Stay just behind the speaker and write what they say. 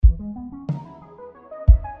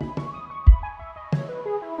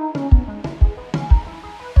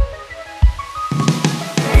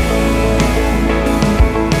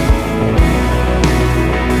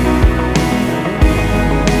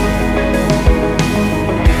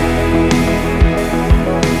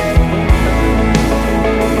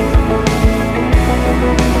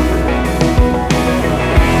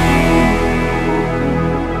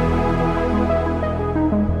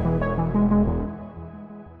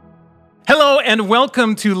Hello and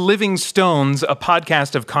welcome to Living Stones, a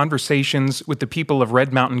podcast of conversations with the people of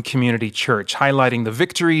Red Mountain Community Church, highlighting the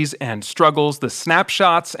victories and struggles, the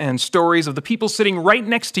snapshots and stories of the people sitting right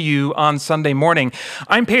next to you on Sunday morning.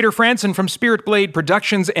 I'm Peter Franson from Spirit Blade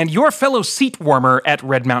Productions and your fellow seat warmer at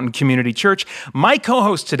Red Mountain Community Church. My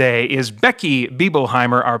co-host today is Becky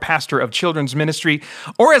Biebelheimer, our pastor of children's ministry,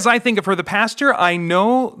 or as I think of her, the pastor I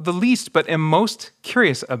know the least but am most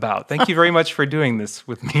curious about. Thank you very much for doing this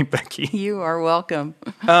with me, Becky. You are welcome.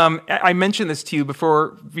 I mentioned this to you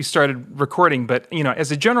before we started recording, but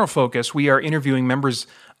as a general focus, we are interviewing members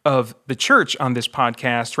of the church on this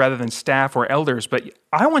podcast rather than staff or elders. But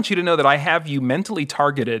I want you to know that I have you mentally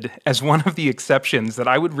targeted as one of the exceptions that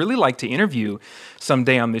I would really like to interview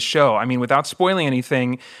someday on this show. I mean, without spoiling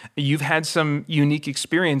anything, you've had some unique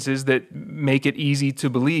experiences that make it easy to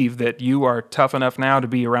believe that you are tough enough now to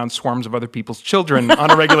be around swarms of other people's children on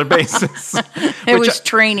a regular basis. It was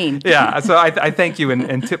training. Yeah, so I thank you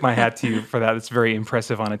and tip my hat to you for that. It's very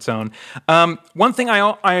impressive on its own. One thing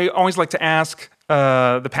I always like to ask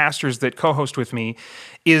the pastors that co-host with me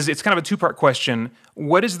is, it's kind of a two-part question.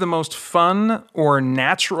 What is the most fun or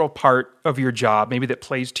natural part of your job, maybe that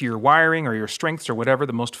plays to your wiring or your strengths or whatever,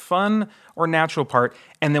 the most fun or natural part?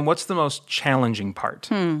 And then what's the most challenging part?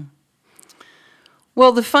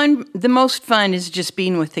 Well, the most fun is just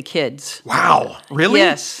being with the kids. Wow, really?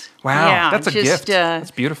 Yes. Wow, yeah, that's a gift.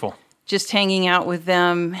 That's beautiful. Just hanging out with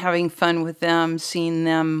them, having fun with them, seeing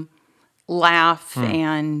them laugh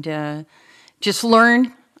and just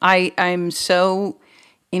learn. I'm so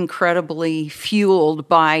incredibly fueled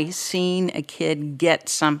by seeing a kid get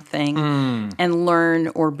something and learn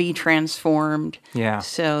or be transformed. Yeah.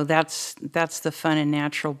 So that's the fun and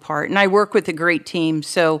natural part. And I work with a great team,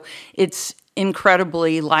 so it's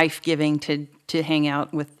incredibly life-giving to hang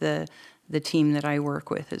out with the team that I work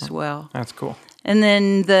with as well. That's cool. And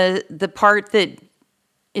then the part that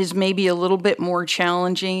is maybe a little bit more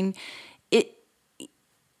challenging,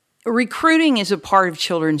 recruiting is a part of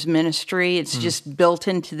children's ministry. It's just built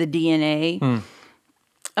into the DNA.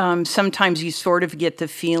 Sometimes you sort of get the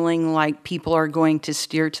feeling like people are going to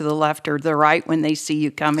steer to the left or the right when they see you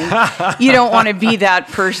coming. You don't want to be that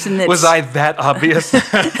person that's... Was I that obvious?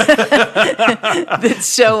 that's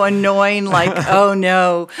so annoying, like, oh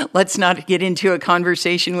no, let's not get into a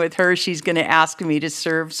conversation with her. She's going to ask me to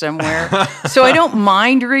serve somewhere. So I don't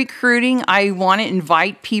mind recruiting. I want to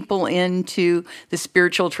invite people into the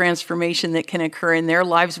spiritual transformation that can occur in their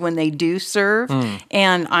lives when they do serve.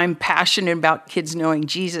 And I'm passionate about kids knowing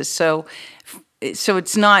Jesus. So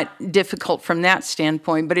it's not difficult from that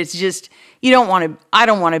standpoint, but it's just, I don't want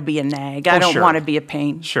to be a nag. I don't want to be a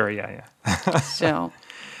pain. Sure, yeah. So...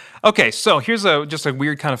 Okay, so here's just a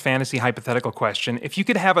weird kind of fantasy hypothetical question. If you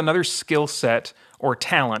could have another skill set or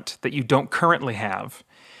talent that you don't currently have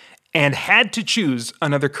and had to choose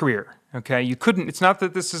another career, okay? You couldn't, it's not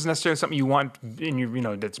that this is necessarily something you want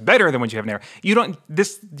and that's better than what you have now.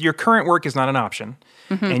 Your current work is not an option.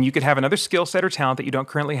 And you could have another skill set or talent that you don't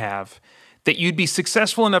currently have that you'd be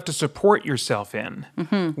successful enough to support yourself in.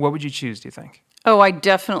 What would you choose, do you think? Oh, I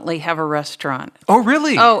definitely have a restaurant. Oh,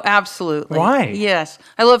 really? Oh, absolutely. Why? Yes.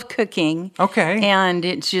 I love cooking. Okay. And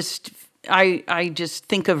it's just, I just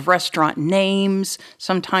think of restaurant names.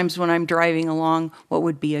 Sometimes when I'm driving along, what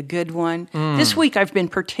would be a good one? This week, I've been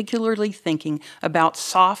particularly thinking about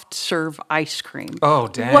soft serve ice cream. Oh,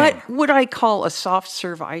 dang. What would I call a soft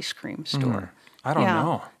serve ice cream store? I don't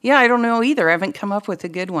know. Yeah, I don't know either. I haven't come up with a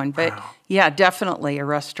good one. But yeah, definitely a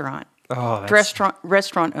restaurant. Oh, that's...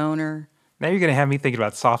 Restaurant owner. Now you're going to have me thinking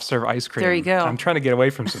about soft serve ice cream. There you go. I'm trying to get away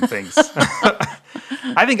from some things.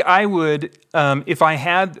 I think I would, if I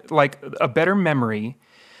had like a better memory,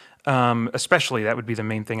 especially that would be the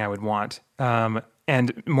main thing I would want,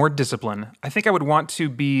 and more discipline. I think I would want to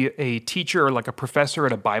be a teacher or like a professor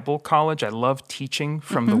at a Bible college. I love teaching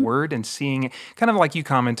from the Word and seeing, kind of like you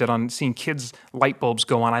commented on seeing kids' light bulbs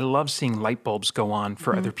go on. I love seeing light bulbs go on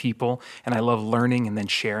for other people, and I love learning and then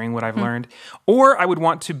sharing what I've learned. Or I would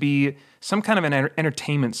want to be some kind of an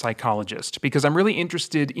entertainment psychologist, because I'm really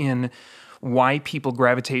interested in why people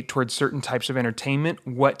gravitate towards certain types of entertainment,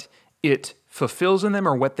 what it fulfills in them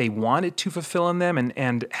or what they want it to fulfill in them,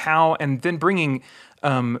 and how, and then bringing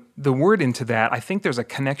the Word into that. I think there's a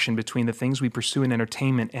connection between the things we pursue in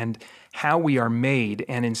entertainment and how we are made,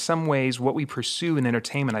 and in some ways what we pursue in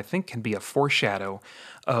entertainment I think can be a foreshadow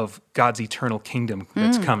of God's eternal kingdom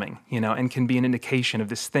that's coming, and can be an indication of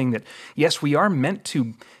this thing that, yes, we are meant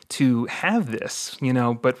to have this,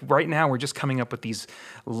 but right now we're just coming up with these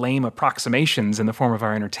lame approximations in the form of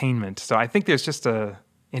our entertainment. So I think there's just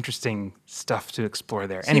interesting stuff to explore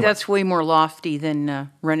there. See, that's way more lofty than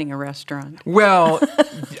running a restaurant. Well,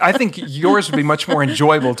 I think yours would be much more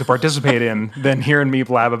enjoyable to participate in than hearing me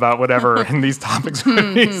blab about whatever in these topics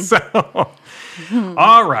with me. So,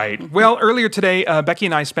 all right. Well, earlier today, Becky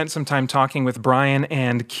and I spent some time talking with Brian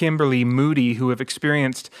and Kimberly Moody, who have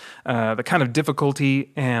experienced the kind of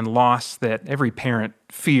difficulty and loss that every parent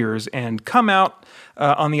fears, and come out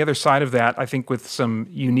on the other side of that, I think, with some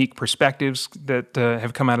unique perspectives that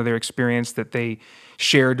have come out of their experience that they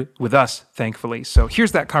shared with us, thankfully. So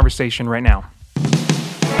here's that conversation right now.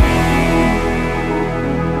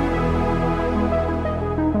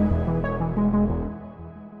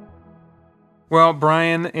 Well,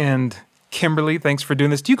 Brian and Kimberly, thanks for doing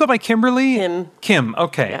this. Do you go by Kimberly? Kim,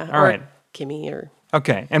 okay. Yeah, all right. Kimmy or...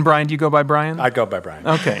 Okay. And Brian, do you go by Brian? I go by Brian.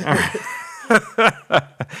 Okay, all right.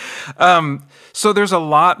 So there's a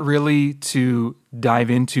lot really to dive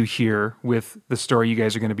into here with the story you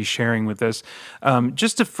guys are going to be sharing with us.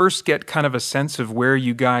 Just to first get kind of a sense of where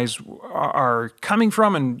you guys are coming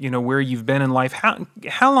from and, where you've been in life.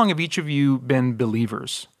 How long have each of you been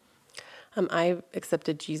believers? I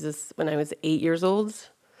accepted Jesus when I was 8 years old.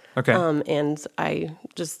 Okay. And I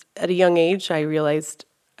just, at a young age, I realized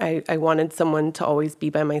I wanted someone to always be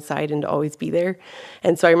by my side and to always be there.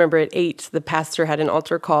 And so I remember at 8, the pastor had an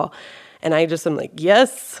altar call. And I'm like,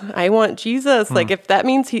 yes, I want Jesus. Like, if that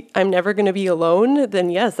means I'm never going to be alone,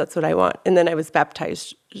 then yes, that's what I want. And then I was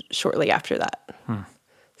baptized shortly after that.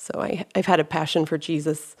 So I've had a passion for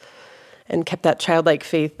Jesus and kept that childlike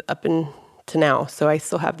faith up to now. So I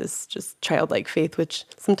still have this just childlike faith, which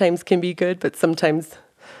sometimes can be good, but sometimes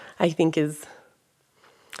I think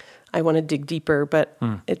I want to dig deeper, but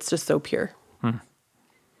it's just so pure.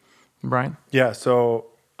 Brian? Yeah, so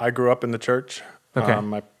I grew up in the church. Okay.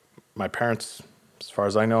 My parents, as far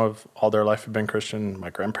as I know, of all their life have been Christian. My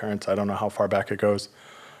grandparents, I don't know how far back it goes.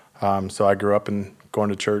 So I grew up in going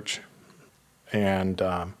to church, and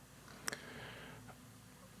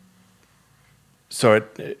so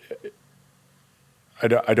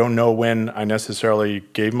I don't know when I necessarily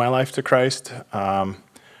gave my life to Christ,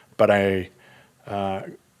 but I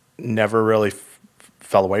never really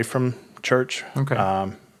fell away from church.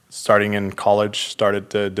 Okay. Starting in college, started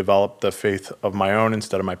to develop the faith of my own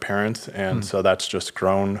instead of my parents, and so that's just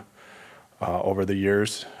grown over the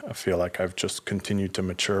years. I feel like I've just continued to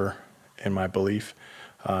mature in my belief,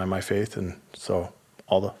 in my faith, and so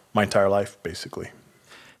my entire life, basically.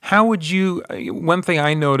 How would you? One thing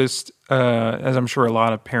I noticed, as I'm sure a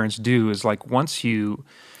lot of parents do, is like once you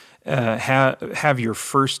have your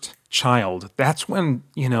first child, that's when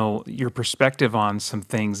your perspective on some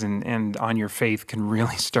things and on your faith can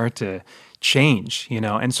really start to change.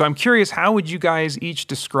 And so I'm curious, how would you guys each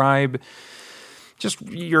describe just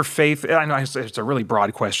your faith? I know it's a really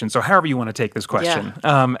broad question, so however you want to take this question,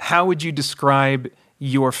 how would you describe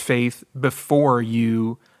your faith before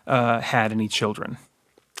you had any children?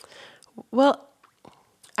 Well,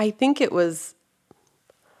 I think it was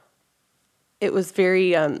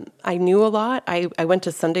very, I knew a lot. I went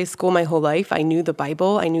to Sunday school my whole life. I knew the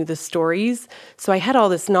Bible. I knew the stories. So I had all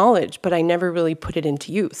this knowledge, but I never really put it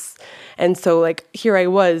into use. And so like here I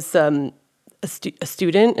was a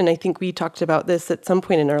student, and I think we talked about this at some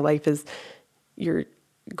point in our life, is you're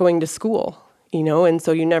going to school, and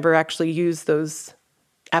so you never actually use those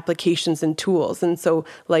applications and tools. And so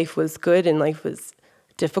life was good and life was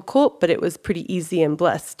difficult, but it was pretty easy and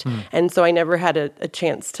blessed. And so I never had a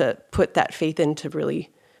chance to put that faith into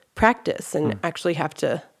really practice and actually have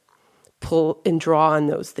to pull and draw on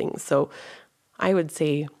those things. So I would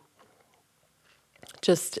say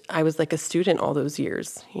just I was like a student all those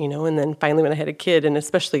years, and then finally when I had a kid, and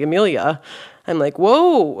especially Amelia, I'm like,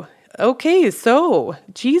 whoa, okay, so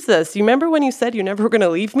Jesus, you remember when you said you never were going to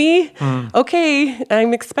leave me? Okay,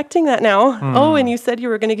 I'm expecting that now. Oh, and you said you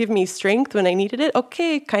were going to give me strength when I needed it?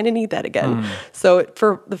 Okay, kind of need that again. So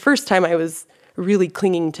for the first time, I was really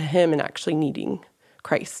clinging to him and actually needing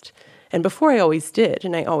Christ. And before I always did,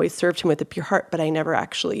 and I always served him with a pure heart, but I never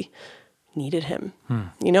actually needed him.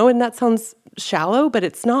 And that sounds shallow, but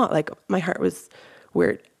it's not. Like my heart was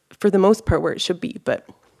for the most part, where it should be, but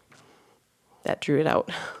that drew it out.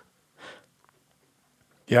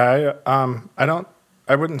 Yeah,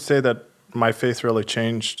 I wouldn't say that my faith really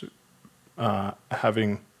changed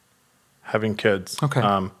having kids.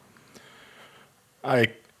 Okay.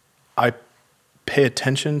 I pay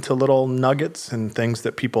attention to little nuggets and things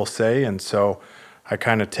that people say, and so I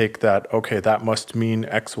kind of take that, okay, that must mean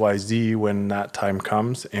X, Y, Z when that time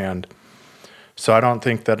comes, and so I don't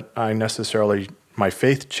think that my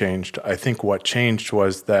faith changed. I think what changed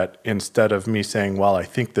was that instead of me saying, well, I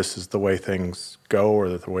think this is the way things go or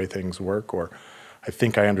the way things work, or I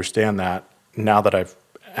think I understand that now that I've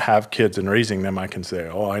have kids and raising them. I can say,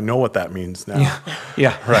 oh, I know what that means now.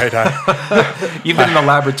 Yeah. Right. You've been in the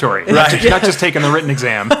laboratory, not just taking the written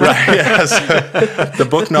exam. Right. Yes. The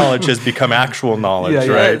book knowledge has become actual knowledge.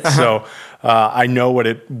 Yeah, right. So I know what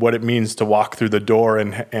it means to walk through the door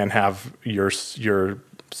and have your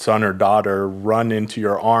son or daughter run into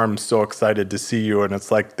your arms so excited to see you, and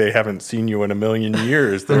it's like they haven't seen you in a million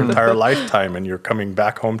years, their entire lifetime, and you're coming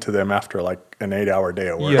back home to them after like an 8-hour day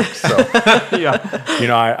of work. Yeah. So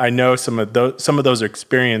Yeah. I know some of those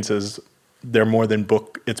experiences, it's more than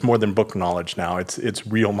book knowledge now. It's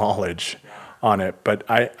real knowledge on it. But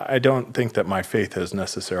I don't think that my faith has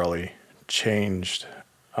necessarily changed.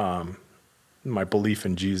 My belief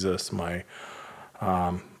in Jesus, my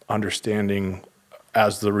understanding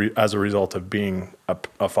as a result of being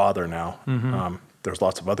a father now. Mm-hmm. There's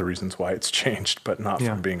lots of other reasons why it's changed, but not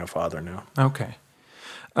from being a father now. Okay.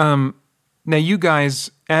 Now, you guys,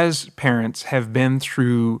 as parents, have been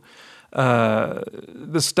through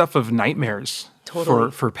the stuff of nightmares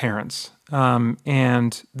for parents.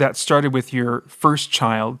 And that started with your first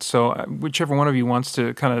child. So whichever one of you wants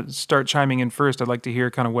to kind of start chiming in first, I'd like to hear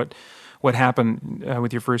kind of what happened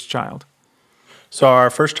with your first child. So our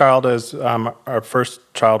first child was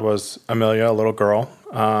Amelia, a little girl.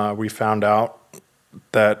 We found out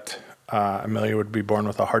that Amelia would be born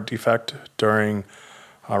with a heart defect during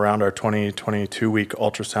around our 22-week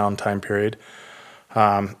ultrasound time period.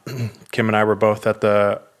 Kim and I were both at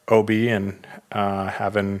the OB and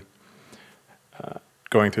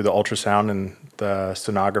going through the ultrasound, and the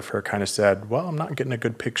sonographer kind of said, well, I'm not getting a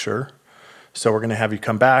good picture, so we're going to have you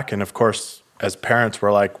come back. And of course, as parents,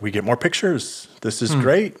 we're like, we get more pictures. This is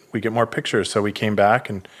great. We get more pictures. So we came back,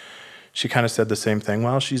 and she kind of said the same thing.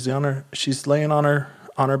 Well, she's laying on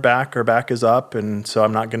her back. Her back is up, and so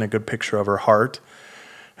I'm not getting a good picture of her heart.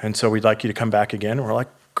 And so we'd like you to come back again. And we're like,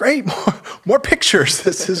 great, more pictures.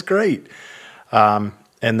 This is great. And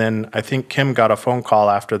then I think Kim got a phone call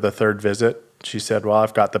after the third visit. She said, well,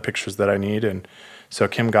 I've got the pictures that I need. And so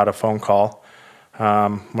Kim got a phone call.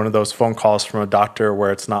 One of those phone calls from a doctor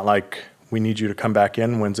where it's not like, we need you to come back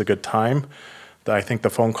in. When's a good time? I think the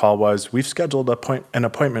phone call was, we've scheduled an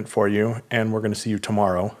appointment for you, and we're going to see you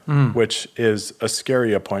tomorrow, which is a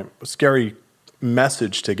scary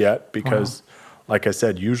message to get because, like I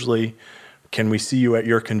said, usually, can we see you at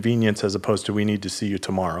your convenience as opposed to we need to see you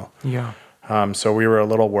tomorrow? Yeah. So we were a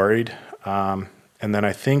little worried. And then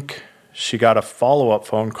I think she got a follow-up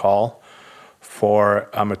phone call for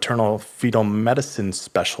a maternal fetal medicine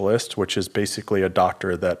specialist, which is basically a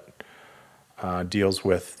doctor that deals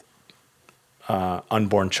with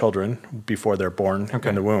unborn children before they're born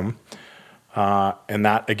in the womb. And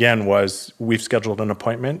that, again, was, we've scheduled an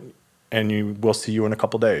appointment, and we'll see you in a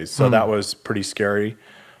couple days. So that was pretty scary.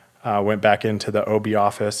 Went back into the OB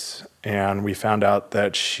office, and we found out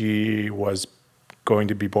that she was going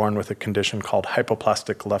to be born with a condition called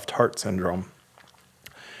hypoplastic left heart syndrome.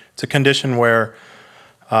 It's a condition where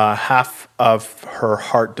half of her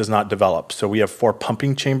heart does not develop. So we have 4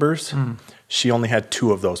 pumping chambers. She only had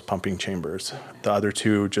 2 of those pumping chambers. The other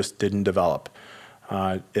 2 just didn't develop.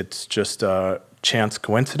 It's just a chance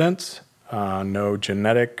coincidence, no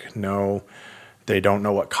genetic, they don't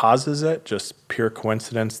know what causes it, just pure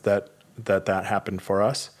coincidence that happened for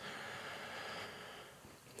us.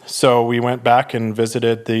 So we went back and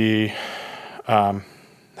visited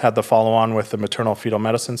had the follow-on with the maternal fetal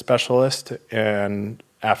medicine specialist, and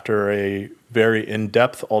after a very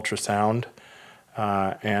in-depth ultrasound,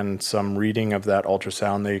 and some reading of that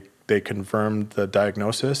ultrasound, they confirmed the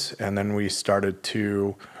diagnosis, and then we started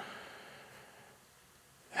to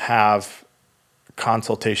have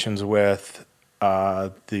consultations with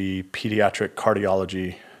the pediatric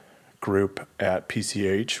cardiology group at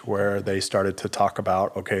PCH, where they started to talk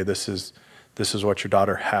about, okay, this is what your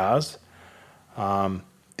daughter has.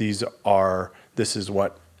 This is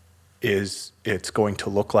what it's going to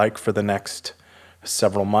look like for the next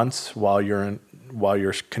several months while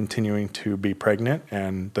you're continuing to be pregnant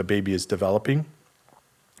and the baby is developing.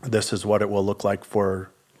 This is what it will look like for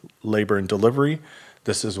labor and delivery.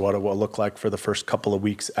 This is what it will look like for the first couple of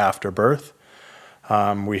weeks after birth.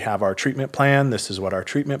 We have our treatment plan. This is what our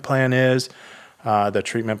treatment plan is. The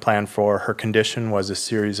treatment plan for her condition was a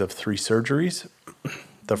series of 3 surgeries.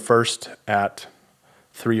 The first at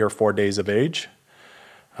 3 or 4 days of age.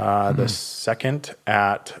 The second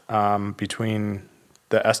at between,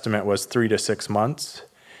 the estimate was 3 to 6 months.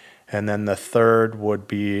 And then the third would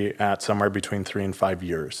be at somewhere between 3 and 5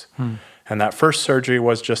 years. And that first surgery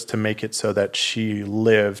was just to make it so that she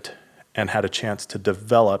lived and had a chance to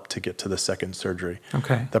develop to get to the second surgery.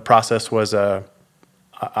 Okay. The process was a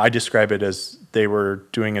I describe it as they were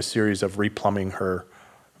doing a series of replumbing her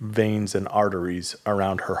veins and arteries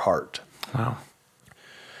around her heart. Wow.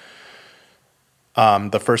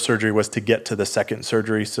 The first surgery was to get to the second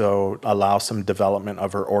surgery, so allow some development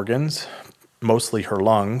of her organs, mostly her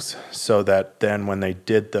lungs, so that then when they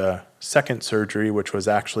did the second surgery, which was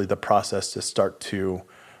actually the process to start to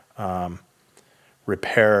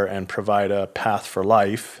repair and provide a path for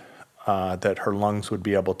life, that her lungs would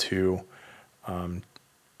be able to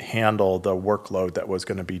handle the workload that was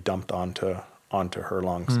going to be dumped onto her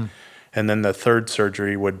lungs. And then the third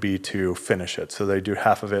surgery would be to finish it. So they do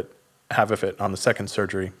half of it on the second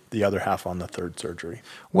surgery, the other half on the third surgery.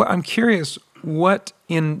 Well, I'm curious,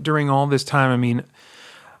 during all this time, I mean,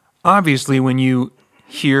 obviously when you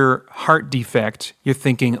hear heart defect, you're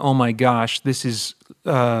thinking, oh my gosh, this is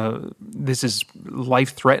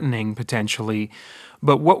life-threatening potentially.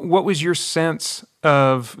 But what was your sense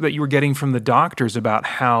of that you were getting from the doctors about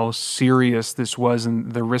how serious this was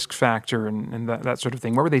and the risk factor and that sort of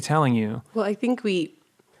thing? What were they telling you? Well, I think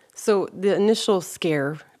so the initial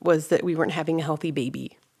scare was that we weren't having a healthy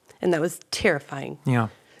baby, and that was terrifying. Yeah.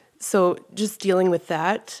 So just dealing with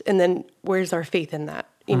that, and then where's our faith in that?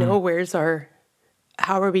 You know,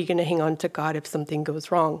 how are we going to hang on to God if something goes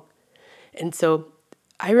wrong? And so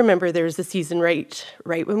I remember there was a season right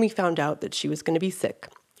when we found out that she was going to be sick,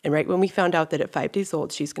 and right when we found out that at 5 days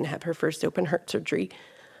old she's going to have her first open heart surgery.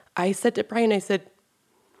 I said to Brian, I said,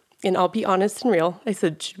 and I'll be honest and real, I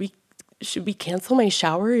said, should we cancel my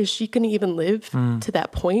shower? Is she going to even live to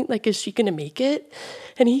that point? Like, is she going to make it?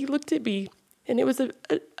 And he looked at me, and it was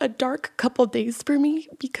a dark couple days for me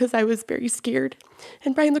because I was very scared.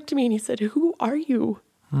 And Brian looked at me and he said, who are you?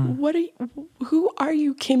 Who are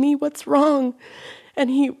you, Kimmy? What's wrong? And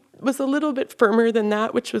he was a little bit firmer than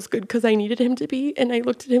that, which was good because I needed him to be. And I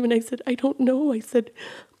looked at him and I said, I don't know. I said,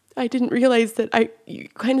 I didn't realize that you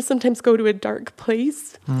kind of sometimes go to a dark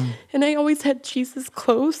place. And I always had Jesus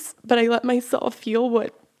close, but I let myself feel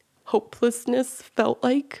what hopelessness felt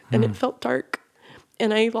like, and it felt dark.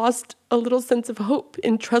 And I lost a little sense of hope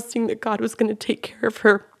in trusting that God was going to take care of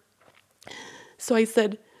her. So I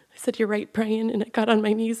said, you're right, Brian. And I got on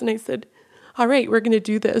my knees and I said, all right, we're going to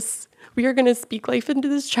do this. We are going to speak life into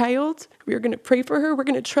this child. We are going to pray for her. We're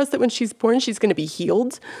going to trust that when she's born, she's going to be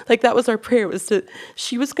healed. Like, that was our prayer,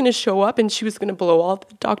 she was going to show up and she was going to blow all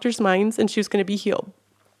the doctors' minds and she was going to be healed.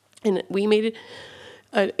 And we made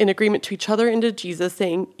an agreement to each other and to Jesus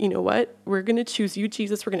saying, you know what? We're going to choose you,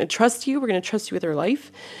 Jesus. We're going to trust you. We're going to trust you with her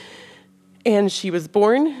life. And she was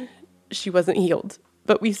born. She wasn't healed.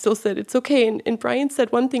 But we still said, it's okay. And Brian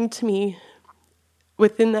said one thing to me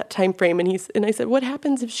within that time frame, and I said, what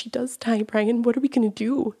happens if she does die, Brian? What are we going to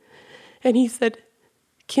do? And he said,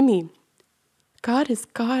 Kimmy, God is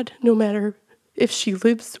God no matter if she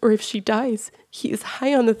lives or if she dies. He is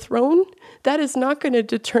high on the throne. That is not going to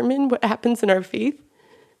determine what happens in our faith.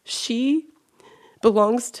 She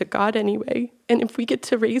belongs to God anyway. And if we get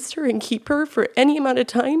to raise her and keep her for any amount of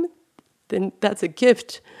time, then that's a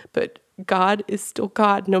gift. But God is still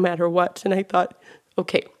God no matter what. And I thought,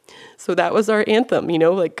 okay, so that was our anthem,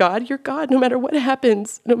 like, God, you're God no matter what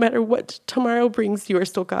happens, no matter what tomorrow brings, you are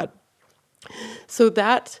still God. So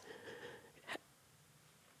that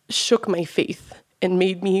shook my faith and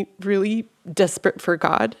made me really desperate for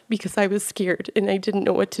God because I was scared and I didn't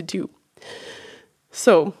know what to do.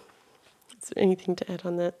 So, is there anything to add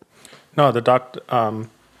on that? No, the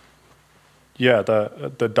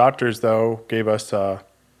doctors though gave us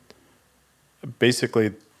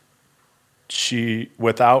basically,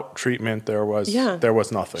 without treatment there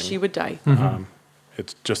was nothing. She would die.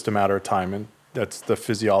 It's just a matter of time, and that's the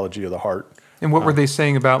physiology of the heart. And what were they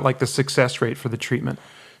saying about like the success rate for the treatment?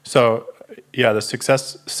 So, yeah, the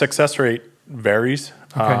success rate varies.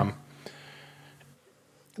 Okay.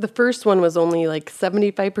 The first one was only like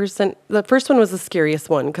 75%. The first one was the scariest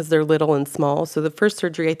one because they're little and small. So the first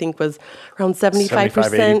surgery, I think, was around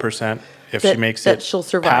 75%. 80%. If she makes it she'll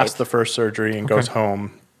survive past the first surgery and goes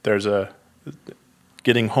home,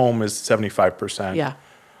 getting home is 75%. Yeah.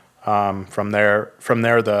 From there,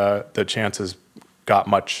 the chances got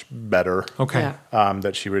much better. Okay. Yeah.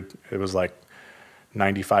 It was like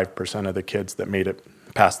 95% of the kids that made it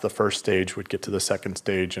past the first stage would get to the second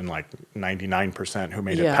stage, and like 99% who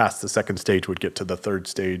made it past the second stage would get to the third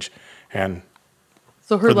stage. And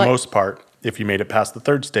so for the most part, if you made it past the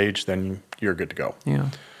third stage, then you're good to go. Yeah.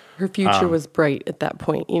 Her future was bright at that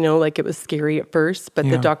point, like it was scary at first, but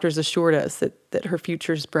Yeah. the doctors assured us that her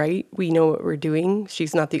future's bright. We know what we're doing.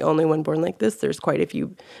 She's not the only one born like this. There's quite a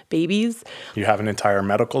few babies. You have an entire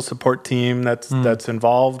medical support team that's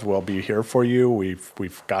involved. We'll be here for you.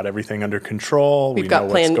 We've got everything under control. We've we got know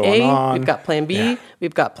plan what's going A, on. we've got plan B, Yeah.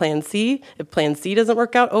 we've got plan C. If plan C doesn't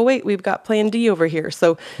work out, oh wait, we've got plan D over here.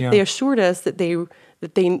 So Yeah. they assured us that they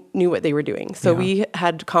knew what they were doing. So we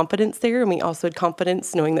had confidence there, and we also had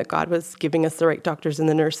confidence knowing that God was giving us the right doctors and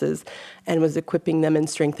the nurses and was equipping them and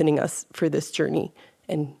strengthening us for this journey.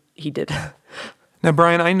 And he did. Now,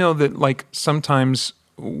 Brian, I know that like sometimes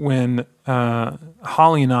when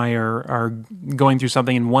Holly and I are going through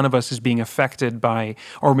something and one of us is being affected by,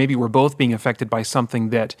 or maybe we're both being affected by something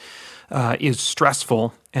that is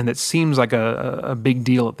stressful and that seems like a big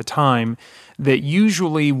deal at the time, that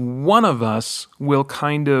usually one of us will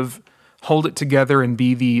kind of hold it together and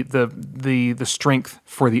be the strength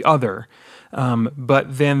for the other.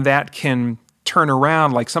 But then that can turn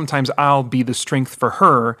around. Like sometimes I'll be the strength for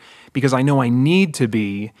her because I know I need to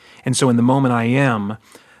be. And so in the moment I am.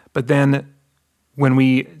 But then when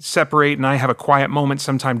we separate and I have a quiet moment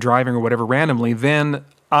sometime driving or whatever randomly, then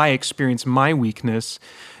I experience my weakness.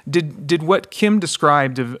 Did what Kim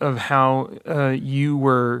described of how you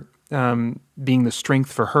were being the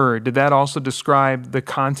strength for her, did that also describe the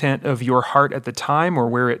content of your heart at the time or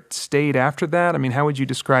where it stayed after that? I mean, how would you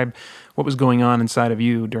describe what was going on inside of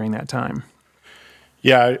you during that time?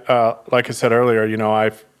 Yeah, like I said earlier,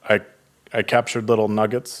 I captured little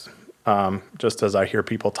nuggets just as I hear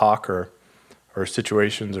people talk or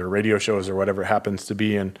situations or radio shows or whatever it happens to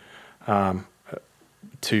be. And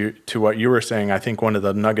to what you were saying, I think one of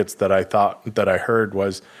the nuggets that I thought that I heard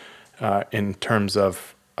was in terms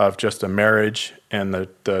of just a marriage and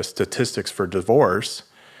the statistics for divorce.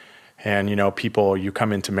 And, people, you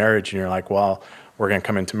come into marriage and you're like, well, we're going to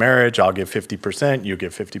come into marriage. I'll give 50%. You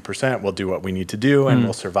give 50%. We'll do what we need to do and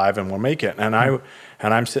we'll survive and we'll make it. And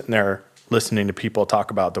I'm sitting there listening to people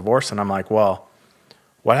talk about divorce. And I'm like, well,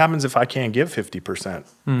 what happens if I can't give 50%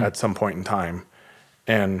 at some point in time?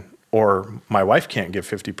 Or my wife can't give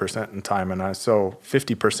 50% in time. And so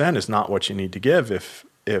 50% is not what you need to give. If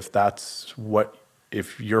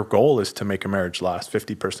your goal is to make a marriage last,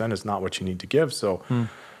 50% is not what you need to give. So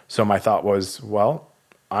my thought was, well,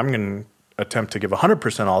 I'm going to attempt to give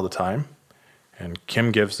 100% all the time, and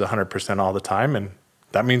Kim gives 100% all the time, and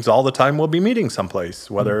that means all the time we'll be meeting someplace,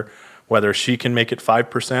 whether she can make it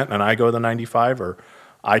 5% and I go the 95, or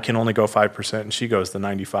I can only go 5% and she goes the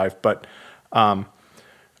 95. But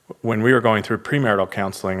when we were going through premarital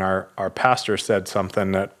counseling, our pastor said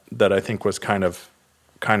something that I think was kind of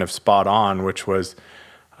spot on, which was,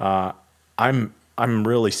 I'm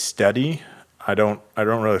really steady. I don't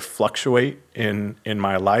really fluctuate in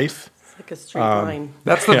my life. It's like a straight line.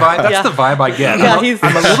 That's the vibe. That's the vibe I get. Yeah, he's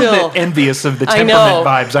I'm a little chill. bit envious of the I temperament know.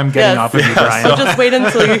 vibes I'm getting Yes. off of you, Brian. So just wait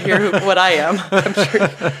until you hear what I am. I'm sure.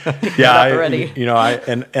 Yeah, already.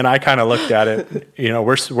 I kind of looked at it.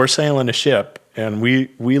 We're sailing a ship, and we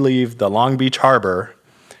leave the Long Beach harbor,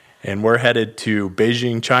 and we're headed to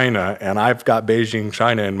Beijing, China, and I've got Beijing,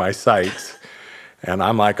 China in my sights. And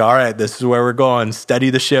I'm like, all right, this is where we're going. Steady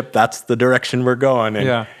the ship. That's the direction we're going.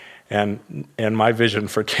 And my vision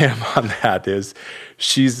for Kim on that is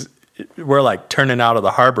we're like turning out of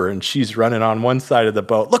the harbor and she's running on one side of the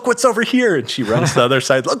boat. Look what's over here. And she runs to the other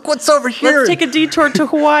side. Look what's over here. Let's take a detour to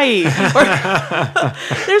Hawaii. Or,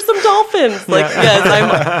 there's some dolphins.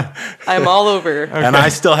 Yes, I'm all over. And I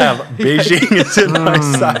still have Beijing is in my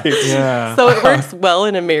sights. Yeah. So it works well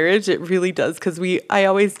in a marriage. It really does. Because I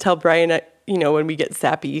always tell Brian, when we get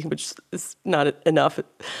sappy, which is not enough,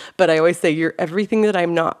 but I always say, you're everything that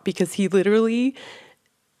I'm not, because he literally,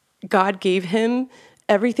 God gave him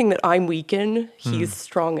everything that I'm weak in, he's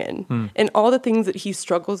strong in. And all the things that he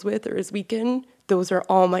struggles with or is weak in, those are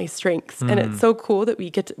all my strengths. And it's so cool that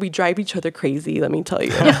we drive each other crazy, let me tell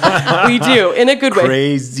you. We do, in a good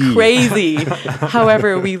way. Crazy.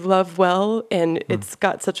 However, we love well, and it's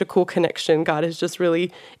got such a cool connection. God is just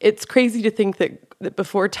really, it's crazy to think that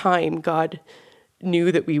before time, God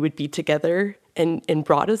knew that we would be together and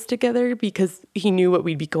brought us together because he knew what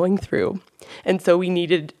we'd be going through. And so we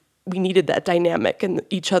needed that dynamic and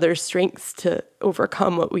each other's strengths to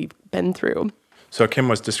overcome what we've been through. So Kim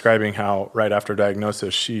was describing how right after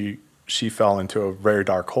diagnosis, she fell into a very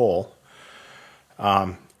dark hole.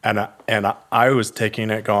 And I was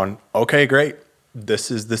taking it going, okay, great.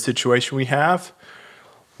 This is the situation we have.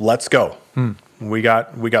 Let's go. We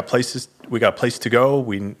got places. We got a place to go.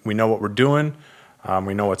 We know what we're doing.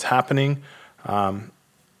 We know what's happening.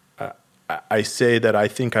 I say that I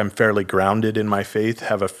think I'm fairly grounded in my faith,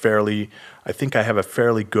 I think I have a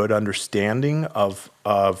fairly good understanding of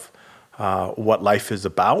what life is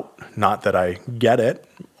about. Not that I get it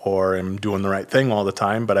or am doing the right thing all the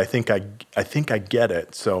time, but I think I get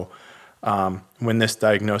it. So when this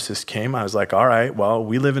diagnosis came, I was like, all right, well,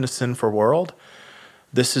 we live in a sinful world.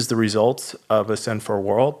 This is the results of a sinful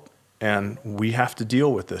world, and we have to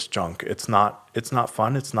deal with this junk. It's not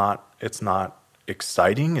fun. It's not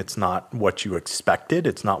exciting. It's not what you expected.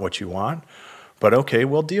 It's not what you want. But okay,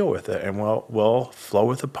 we'll deal with it, and we'll flow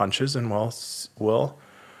with the punches, and we'll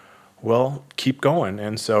keep going.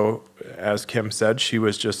 And so, as Kim said, she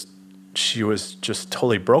was just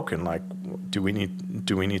totally broken. Like, do we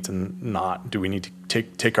need to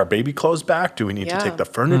take our baby clothes back? Do we need to take the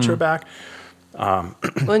furniture back? Well,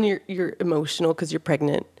 and you're emotional because you're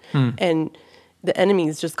pregnant, and the enemy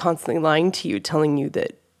is just constantly lying to you, telling you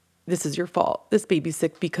that this is your fault. This baby's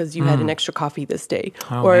sick because you had an extra coffee this day,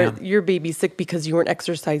 or your baby's sick because you weren't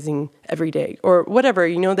exercising every day, or whatever.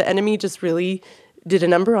 The enemy just really did a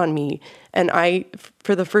number on me, and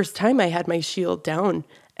for the first time, I had my shield down,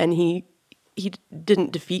 and he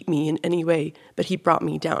didn't defeat me in any way, but he brought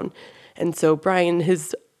me down. And so Brian,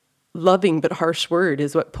 his loving but harsh word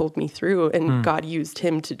is what pulled me through, and God used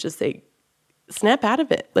him to just say, snap out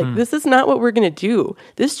of it. Like, this is not what we're going to do.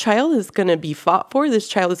 This child is going to be fought for. This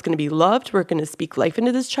child is going to be loved. We're going to speak life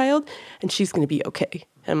into this child, and she's going to be okay.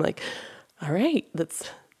 And I'm like, all right, let's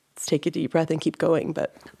take a deep breath and keep going.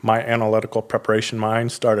 But my analytical preparation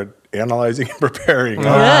mind started analyzing and preparing.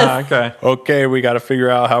 Yes. Okay, we got to figure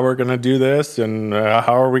out how we're going to do this, and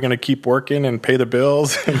how are we going to keep working and pay the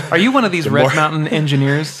bills. Are you one of these Red Mountain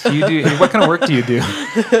engineers? What kind of work do you do?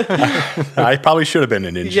 I probably should have been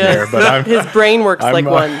an engineer, but his brain works like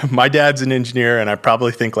one. My dad's an engineer, and I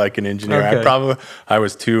probably think like an engineer. Okay. I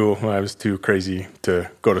was too crazy to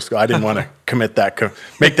go to school. I didn't want to make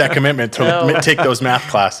that commitment to take those math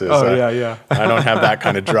classes. Oh, yeah. I don't have that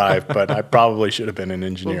kind of drive, but I probably should have been an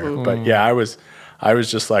engineer. Mm-hmm. But yeah, I was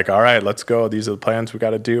just like, all right, let's go. These are the plans we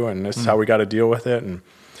got to do, and this is how we got to deal with it. And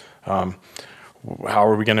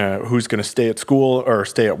who's going to stay at school or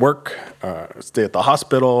stay at work, stay at the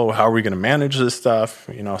hospital? How are we going to manage this stuff?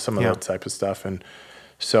 Some of that type of stuff. And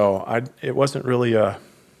so it wasn't really it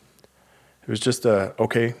was just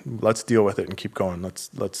okay, let's deal with it and keep going.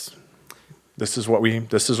 This is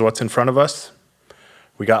what's in front of us.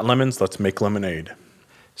 We got lemons, let's make lemonade.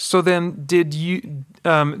 So then, did you?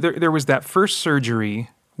 There was that first surgery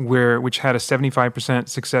which had a 75%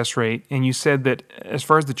 success rate, and you said that as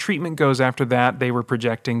far as the treatment goes after that, they were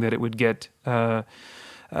projecting that it would get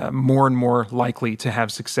more and more likely to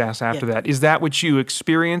have success after that. Is that what you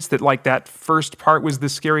experienced? That like that first part was the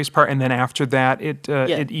scariest part, and then after that,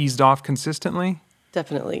 it eased off consistently?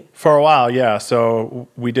 Definitely. For a while, yeah. So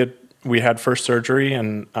we had first surgery,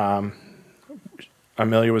 and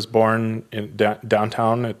Amelia was born in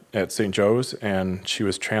downtown at St. Joe's, and she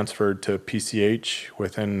was transferred to PCH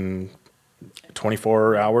within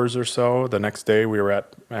 24 hours or so. The next day we were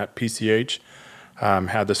at PCH,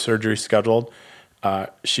 had the surgery scheduled.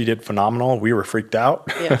 She did phenomenal. We were freaked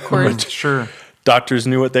out. Yeah, of course. Sure. Doctors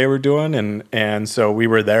knew what they were doing, and so we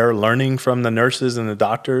were there learning from the nurses and the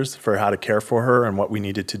doctors for how to care for her and what we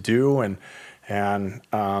needed to do, and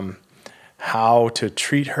how to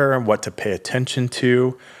treat her and what to pay attention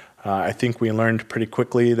to. I think we learned pretty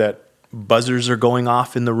quickly that buzzers are going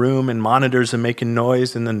off in the room and monitors are making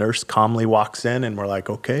noise, and the nurse calmly walks in, and we're like,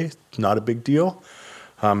 okay, not a big deal.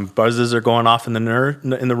 Buzzers are going off in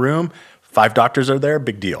the room. 5 doctors are there,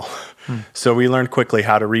 big deal. So we learned quickly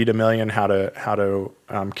how to read Amelia and how to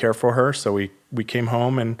care for her. So we came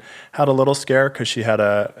home and had a little scare because she had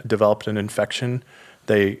developed an infection.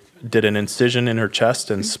 They did an incision in her chest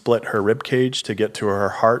and split her rib cage to get to her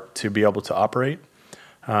heart to be able to operate.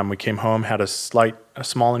 We came home, had a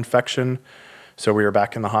small infection. So we were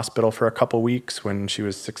back in the hospital for a couple weeks when she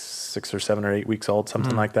was 6 or 7 or 8 weeks old,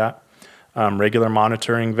 something like that. Regular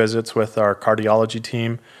monitoring visits with our cardiology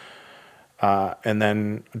team. And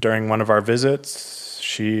then during one of our visits,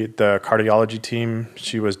 the cardiology team,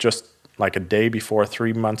 she was just like a day before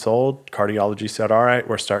 3 months old. Cardiology said, all right,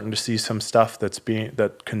 we're starting to see some stuff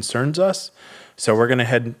that concerns us. So we're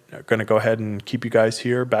going to go ahead and keep you guys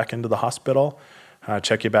here back into the hospital,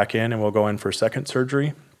 check you back in, and we'll go in for second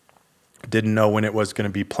surgery. Didn't know when it was going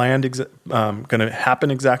to be planned, going to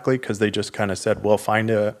happen exactly, because they just kind of said, we'll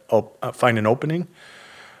find an opening.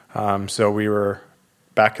 So we were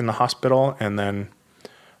back in the hospital, and then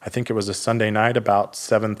I think it was a Sunday night about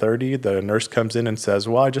 7:30. The nurse comes in and says,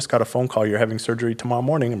 well, I just got a phone call. You're having surgery tomorrow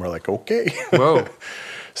morning. And we're like, okay. Whoa.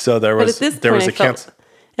 So there was a cancel.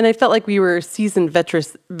 And I felt like we were seasoned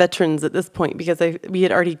veterans at this point because we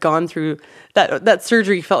had already gone through that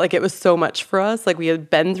surgery. Felt like it was so much for us. Like we had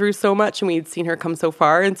been through so much and we had seen her come so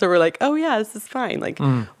far. And so we're like, oh yeah, this is fine. Like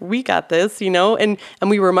we got this, and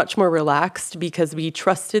we were much more relaxed because we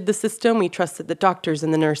trusted the system. We trusted the doctors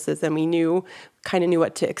and the nurses, and we kind of knew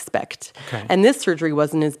what to expect. Okay. And this surgery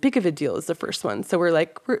wasn't as big of a deal as the first one. So we're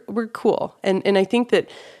like, we're cool. And I think that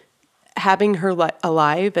having her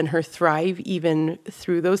alive and her thrive even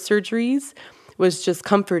through those surgeries was just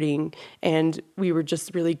comforting. And we were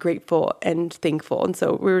just really grateful and thankful. And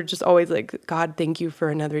so we were just always like, God, thank you for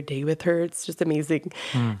another day with her. It's just amazing.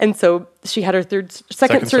 And so she had her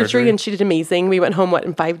second surgery and she did amazing. We went home,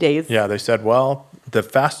 in 5 days? Yeah, they said, well, the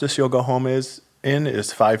fastest you'll go home is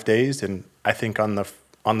 5 days. And I think on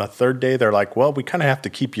the third day, they're like, well, we kind of have to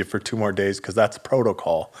keep you for 2 more days because that's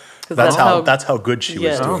protocol. That's how good she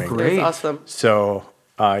was doing. Oh, great. It was awesome. So,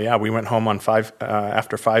 we went home on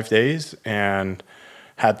after 5 days and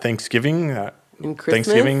had Thanksgiving. And Christmas.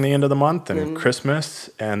 Thanksgiving the end of the month and Christmas,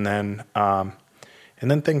 and then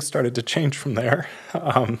things started to change from there.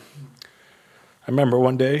 I remember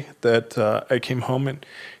one day that I came home and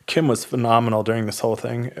Kim was phenomenal during this whole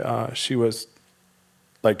thing. She was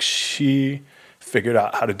like, she figured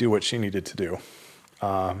out how to do what she needed to do.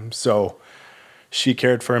 So she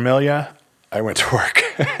cared for Amelia. I went to work.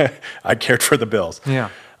 I cared for the bills. Yeah.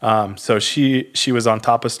 So she was on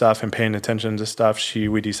top of stuff and paying attention to stuff.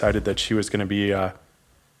 We decided that she was going to be a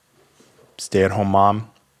stay-at-home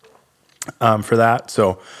mom for that.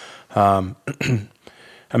 So Kim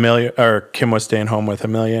was staying home with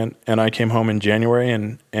Amelia, and I came home in January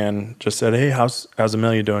and just said, hey, how's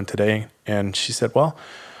Amelia doing today? And she said, well,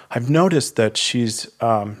 I've noticed that she's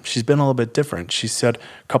been a little bit different. She said a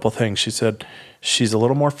couple things. She said she's a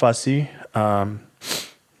little more fussy.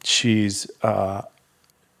 She's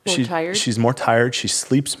tired? She's more tired. She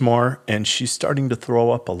sleeps more, and she's starting to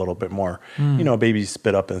throw up a little bit more. Babies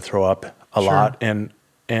spit up and throw up a lot,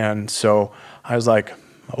 and so I was like,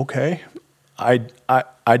 okay. I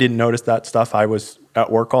didn't notice that stuff. I was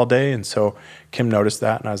at work all day, and so Kim noticed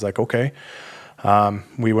that, and I was like, okay.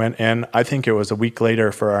 We went in, I think it was a week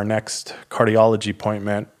later for our next cardiology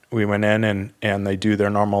appointment. We went in and they do their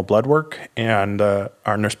normal blood work, and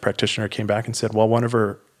our nurse practitioner came back and said, well, one of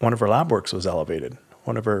her lab works was elevated.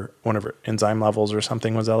 One of her enzyme levels or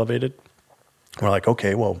something was elevated. We're like,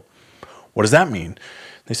 okay, well, what does that mean?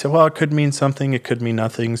 They said, well, it could mean something, it could mean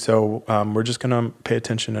nothing. So we're just going to pay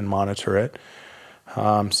attention and monitor it.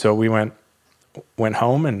 So we went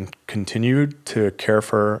home and continued to care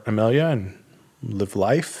for Amelia and live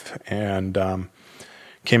life, and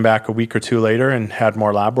came back a week or two later and had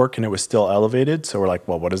more lab work, and it was still elevated. So we're like,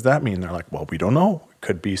 well, what does that mean? They're like, well, we don't know. It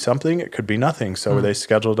could be something. It could be nothing. So they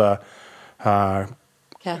scheduled a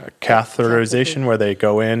catheterization where they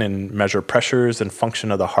go in and measure pressures and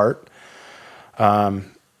function of the heart.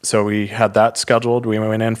 So we had that scheduled. We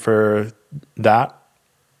went in for that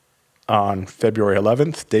on February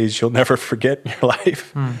 11th, days you'll never forget in your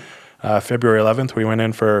life. February 11th, we went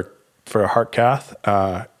in for a heart cath,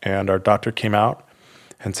 and our doctor came out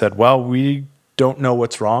and said, well, we don't know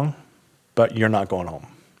what's wrong, but you're not going home.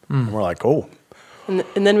 And we're like, oh. And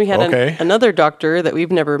then we had okay. another doctor that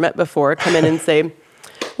we've never met before come in and say,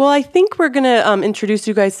 well, I think we're going to introduce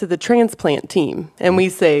you guys to the transplant team. And we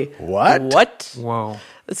say, what? Whoa.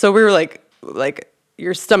 So we were like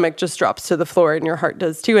your stomach just drops to the floor and your heart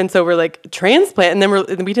does too. And so we're like, transplant. And then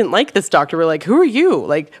we didn't like this doctor. We're like, who are you?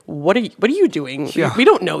 Like, what are you doing? Yeah. We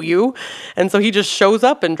don't know you. And so he just shows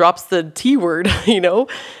up and drops the T word,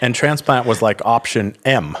 And transplant was like option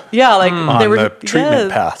M. Yeah. Like on the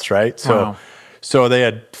treatment paths, right? So they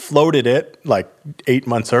had floated it like 8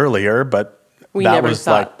 months earlier, but we that never was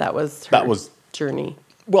thought like, that was her journey.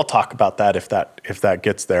 We'll talk about that if that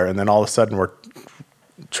gets there. And then all of a sudden we're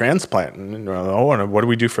transplanting. Oh, and what do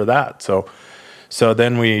we do for that? So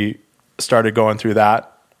then we started going through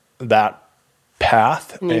that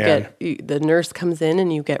path. And the nurse comes in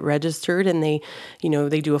and you get registered, and they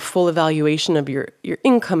do a full evaluation of your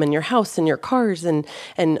income and your house and your cars and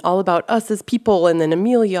all about us as people. And then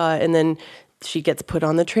Amelia, and then she gets put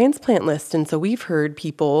on the transplant list. And so we've heard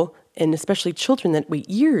people, and especially children, that wait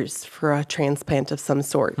years for a transplant of some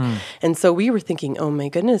sort. And so we were thinking, oh my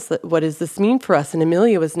goodness, what does this mean for us? And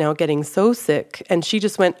Amelia was now getting so sick, and she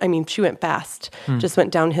went fast, just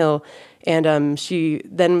went downhill. And she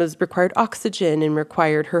then was required oxygen and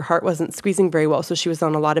her heart wasn't squeezing very well. So she was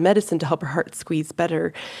on a lot of medicine to help her heart squeeze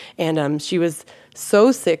better. And she was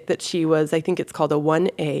so sick that she was, I think it's called a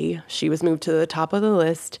 1A. She was moved to the top of the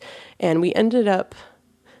list, and we ended up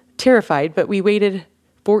terrified, but we waited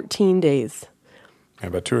 14 days Yeah,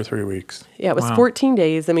 about 2 or 3 weeks. Yeah, it was Wow. 14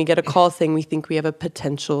 days, and we get a call saying we think we have a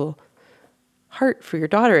potential heart for your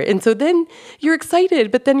daughter. And so then you're excited,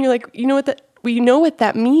 but then you're like, you know what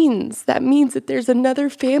that means? That means that there's another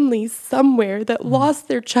family somewhere that lost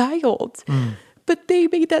their child. But they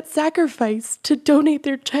made that sacrifice to donate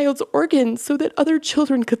their child's organs so that other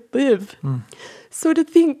children could live. So to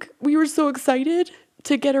think we were so excited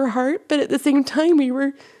to get her heart, but at the same time we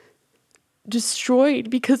were destroyed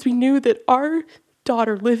because we knew that our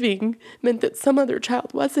daughter living meant that some other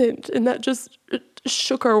child wasn't, and that just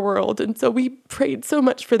shook our world. And so we prayed so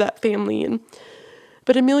much for that family.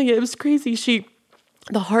 But Amelia, it was crazy.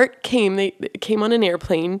 The heart came. It came on an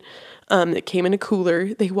airplane. It came in a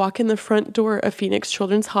cooler. They walk in the front door of Phoenix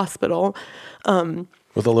Children's Hospital.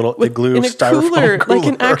 With a little igloo in a styrofoam cooler, cooler. like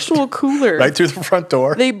an actual cooler. Right through the front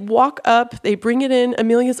door. They walk up, they bring it in.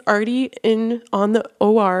 Amelia's already in the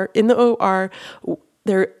OR.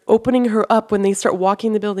 They're opening her up when they start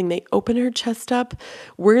walking the building. They open her chest up.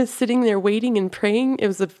 We're sitting there waiting and praying. It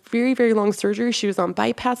was a very, very long surgery. She was on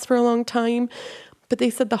bypass for a long time. But they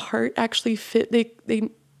said the heart actually fit. They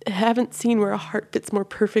haven't seen where a heart fits more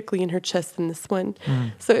perfectly in her chest than this one.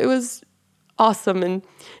 So it was awesome. And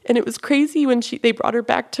it was crazy when they brought her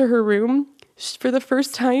back to her room. For the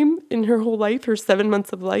first time in her whole life, her 7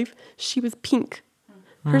 months of life, she was pink.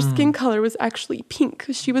 Her skin color was actually pink.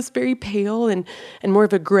 She was very pale and more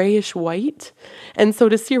of a grayish white. And so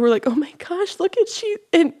to see her, we're like, oh my gosh, look at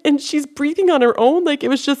and she's breathing on her own. Like it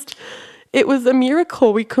was a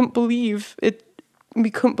miracle. We couldn't believe it.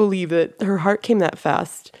 We couldn't believe that her heart came that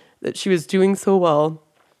fast, that she was doing so well.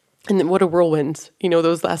 And then what a whirlwind,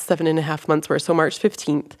 those last 7.5 months were. So March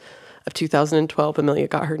 15th of 2012, Amelia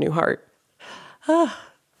got her new heart.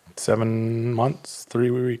 7 months,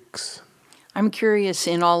 3 weeks. I'm curious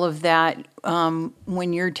in all of that,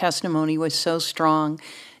 when your testimony was so strong,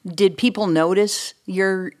 did people notice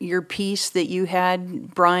your peace that you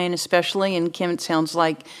had, Brian especially, and Kim, it sounds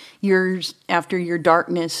like yours, after your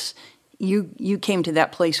darkness, you came to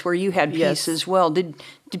that place where you had peace Yes. as well. Did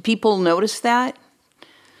people notice that?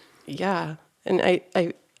 Yeah. And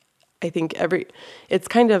I think it's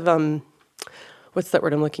kind of, what's that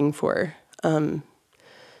word I'm looking for?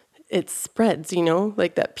 It spreads,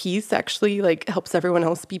 like that peace actually helps everyone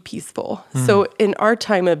else be peaceful. So in our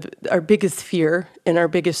time of our biggest fear and our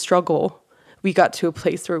biggest struggle, we got to a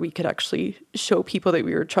place where we could actually show people that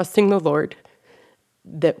we were trusting the Lord,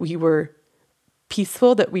 that we were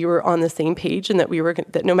peaceful, that we were on the same page, and that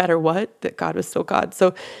no matter what, that God was still God.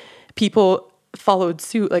 So people followed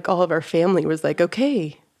suit. Like all of our family was like,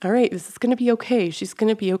 okay, all right, this is going to be okay. She's going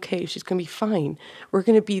to be okay. She's going to be fine. Our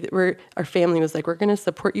family was like, we're going to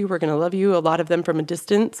support you. We're going to love you. A lot of them from a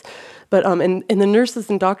distance. But, and the nurses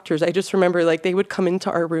and doctors, I just remember they would come into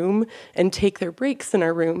our room and take their breaks in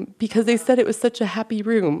our room because they said it was such a happy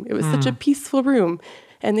room. It was such a peaceful room.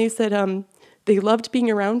 And they said, they loved being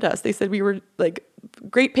around us. They said we were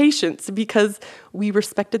great patients because we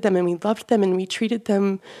respected them and we loved them and we treated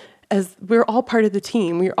them as we're all part of the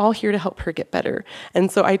team. We're all here to help her get better. And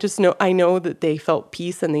so I know that they felt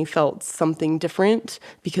peace and they felt something different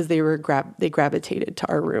because they gravitated to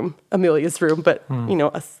our room, Amelia's room, but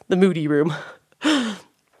us, the moody room.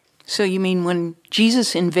 So you mean when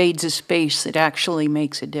Jesus invades a space, it actually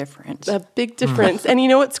makes a difference? A big difference. And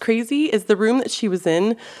what's crazy is the room that she was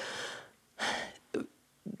in,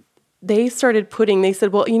 they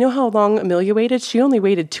said, well, you know how long Amelia waited? She only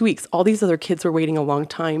waited 2 weeks. All these other kids were waiting a long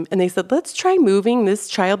time. And they said, let's try moving this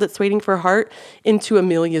child that's waiting for a heart into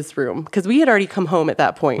Amelia's room. Because we had already come home at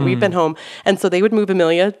that point. We'd been home. And so they would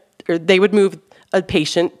move a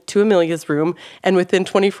patient to Amelia's room. And within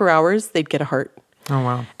 24 hours, they'd get a heart. Oh,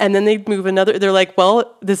 wow. And then they'd move another. They're like,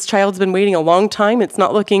 well, this child's been waiting a long time. It's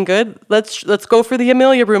not looking good. Let's go for the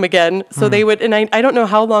Amelia room again. So they would, and I don't know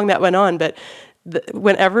how long that went on, but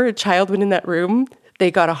whenever a child went in that room, they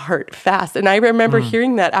got a heart fast. And I remember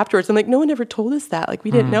hearing that afterwards. I'm like, no one ever told us that. We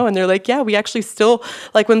didn't know. And they're like, yeah, we actually still,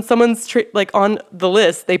 when someone's on the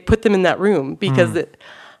list, they put them in that room because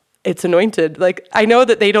it's anointed. I know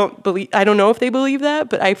that they don't believe, I don't know if they believe that,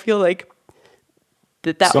 but I feel like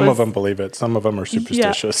some of them believe it. Some of them are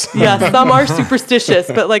superstitious. Yeah, some are superstitious.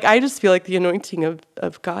 But I just feel like the anointing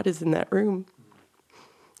of God is in that room.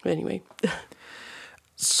 But anyway.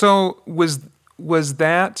 So was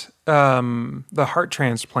that the heart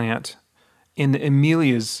transplant in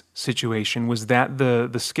Amelia's situation? Was that the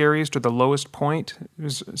scariest or the lowest point? It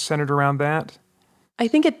was centered around that? I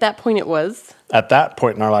think at that point it was. At that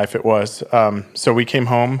point in our life, it was. So we came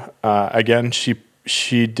home. Again,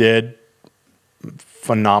 she did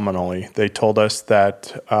phenomenally. They told us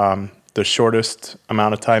that the shortest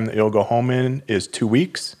amount of time that you'll go home in is 2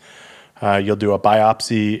 weeks. You'll do a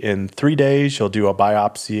biopsy in 3 days. You'll do a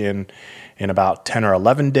biopsy in about 10 or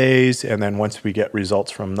 11 days. And then once we get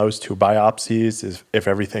results from those 2 biopsies, if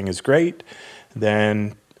everything is great,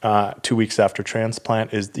 then 2 weeks after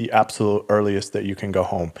transplant is the absolute earliest that you can go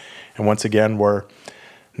home. And once again, we're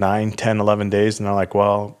 9, 10, 11 days. And they're like,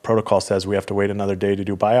 well, protocol says we have to wait another day to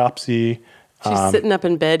do biopsy. She's sitting up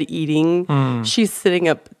in bed eating. She's sitting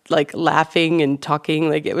up like laughing and talking.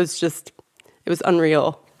 Like it was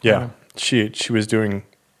unreal. Yeah, she was doing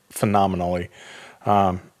phenomenally.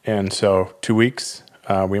 And so 2 weeks,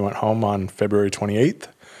 we went home on February 28th.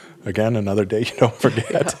 Again, another day you don't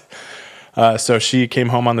forget. So she came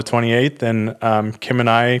home on the 28th, and Kim and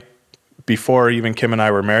I, before even Kim and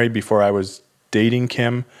I were married, before I was dating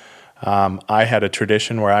Kim, I had a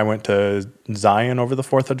tradition where I went to Zion over the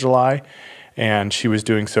 4th of July. And she was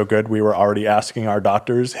doing so good, we were already asking our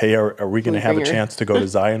doctors, hey, are we going to have a chance to go to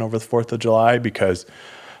Zion over the 4th of July? Because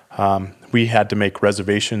we had to make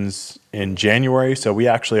reservations in January. So we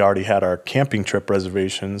actually already had our camping trip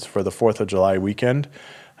reservations for the 4th of July weekend,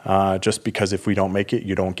 just because if we don't make it,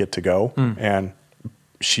 you don't get to go. And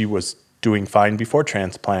she was doing fine before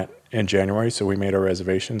transplant in January, so we made our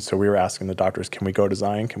reservations. So we were asking the doctors, can we go to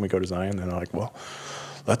Zion? Can we go to Zion? And they're like, well,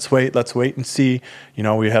 let's wait and see. You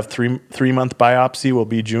know, we have 3-month biopsy will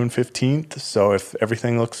be June 15th. So if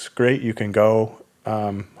everything looks great, you can go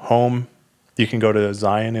home. You can go to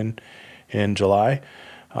Zion in July.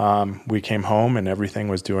 We came home and everything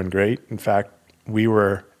was doing great. In fact, we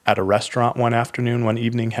were at a restaurant one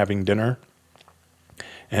evening having dinner.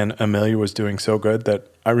 And Amelia was doing so good that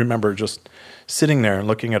I remember just sitting there and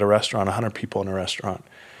looking at a restaurant, 100 people in a restaurant.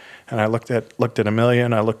 And I looked at Amelia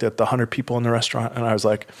and I looked at the 100 people in the restaurant and I was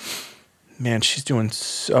like, man, she's doing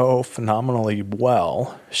so phenomenally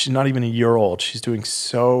well. She's not even a year old. She's doing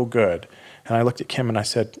so good. And I looked at Kim and I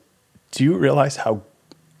said, do you realize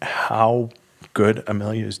how good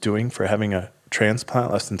Amelia is doing for having a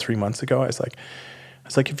transplant less than 3 months ago? I was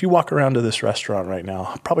like, if you walk around to this restaurant right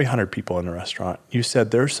now, probably 100 people in the restaurant, you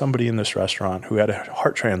said there's somebody in this restaurant who had a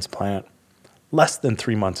heart transplant less than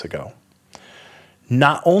 3 months ago.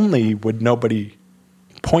 Not only would nobody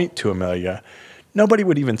point to Amelia, nobody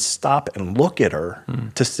would even stop and look at her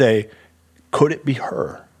to say, could it be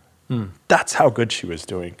her? That's how good she was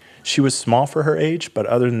doing. She was small for her age, but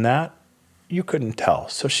other than that, you couldn't tell.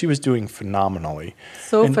 So she was doing phenomenally.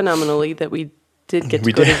 Phenomenally that we did get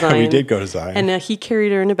to go to Zion. We did go to Zion. And he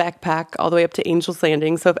carried her in a backpack all the way up to Angel's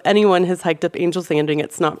Landing. So if anyone has hiked up Angel's Landing,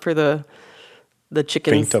 it's not for the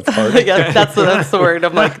chickens. Faint of heart. Yeah, that's the word.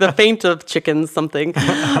 I'm like, the faint of chickens, something.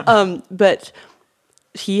 But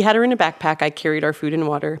he had her in a backpack. I carried our food and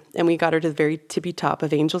water, and we got her to the very tippy top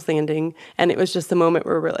of Angel's Landing. And it was just a moment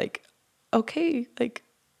where we're like, okay, like,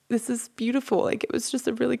 this is beautiful. Like, it was just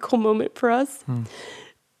a really cool moment for us.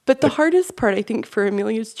 But the hardest part, I think, for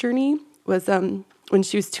Amelia's journey was when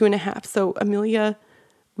she was 2.5. So Amelia,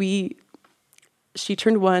 she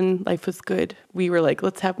turned 1, life was good. We were like,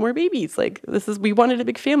 let's have more babies. Like, we wanted a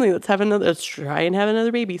big family. Let's try and have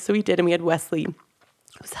another baby. So we did, and we had Wesley.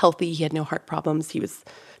 He was healthy. He had no heart problems. He was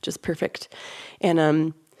just perfect.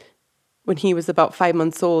 And when he was about 5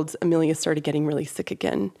 months old, Amelia started getting really sick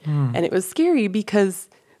again. And it was scary because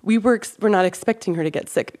we're not expecting her to get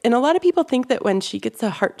sick. And a lot of people think that when she gets a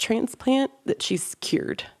heart transplant, that she's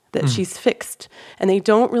cured, that she's fixed. And they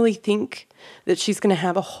don't really think that she's going to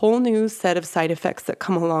have a whole new set of side effects that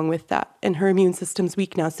come along with that. And her immune system's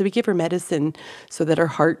weak now. So we give her medicine so that her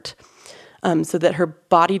heart, so that her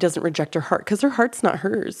body doesn't reject her heart, because her heart's not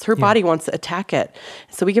hers. Her body wants to attack it.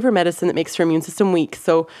 So we give her medicine that makes her immune system weak.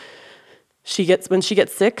 So when she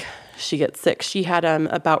gets sick, she gets sick. She had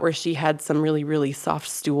a bout where she had some really, really soft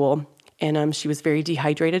stool, and she was very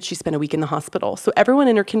dehydrated. She spent a week in the hospital. So everyone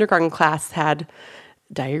in her kindergarten class had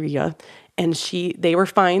diarrhea, and they were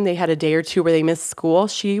fine. They had a day or two where they missed school.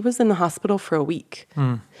 She was in the hospital for a week,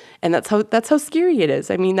 and that's how scary it is.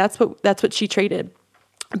 I mean, that's what she traded.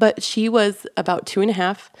 But she was about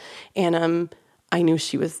 2.5, and I knew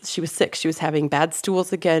she was sick. She was having bad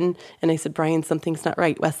stools again. And I said, Brian, something's not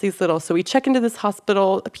right. Wesley's little. So we check into this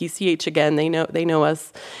hospital, a PCH again. They know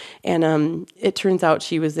us. And it turns out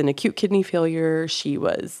she was in acute kidney failure. She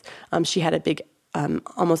had a big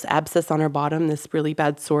almost abscess on her bottom, this really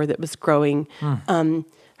bad sore that was growing.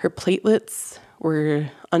 Her platelets were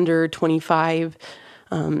under 25,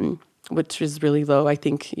 which is really low. I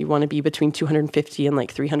think you want to be between 250 and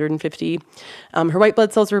like 350. Her white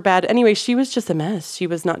blood cells were bad. Anyway, she was just a mess. She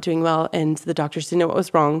was not doing well, and the doctors didn't know what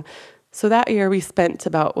was wrong. So that year we spent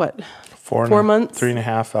about, 4 months?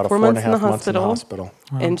 3.5 out of 4.5 months in the hospital.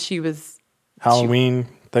 Wow. And she was... Halloween,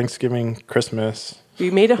 Thanksgiving, Christmas.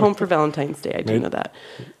 We made it home for Valentine's Day. I do know that.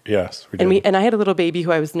 Yes, we did. And I had a little baby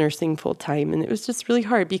who I was nursing full time, and it was just really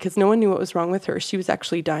hard because no one knew what was wrong with her. She was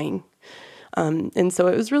actually dying. And so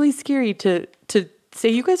it was really scary to say,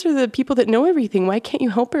 you guys are the people that know everything. Why can't you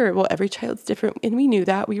help her? Well, every child's different. And we knew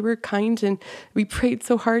that. We were kind and we prayed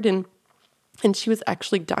so hard, and she was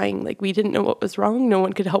actually dying. Like, we didn't know what was wrong. No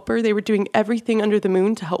one could help her. They were doing everything under the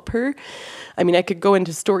moon to help her. I mean, I could go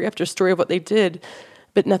into story after story of what they did,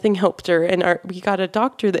 but nothing helped her. And we got a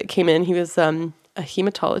doctor that came in. He was a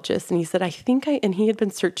hematologist, and he said, and he had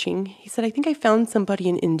been searching. He said, I think I found somebody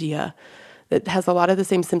in India that has a lot of the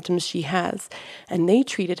same symptoms she has. And they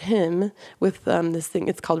treated him with this thing.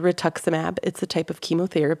 It's called rituximab. It's a type of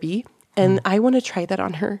chemotherapy. And I want to try that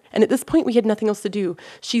on her. And at this point, we had nothing else to do.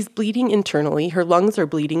 She's bleeding internally. Her lungs are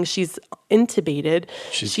bleeding. She's intubated.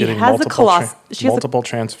 She getting multiple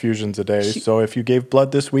transfusions a day. So if you gave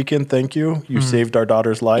blood this weekend, thank you. You saved our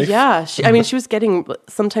daughter's life. Yeah. I mean, she was getting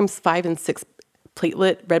sometimes 5 and 6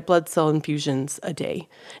 platelet red blood cell infusions a day.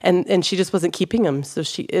 And she just wasn't keeping them. So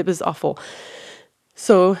it was awful.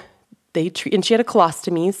 So and she had a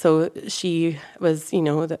colostomy, so she was, you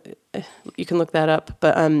can look that up,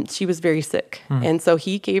 but she was very sick. And so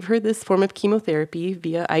he gave her this form of chemotherapy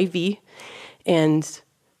via IV, and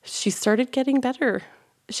she started getting better.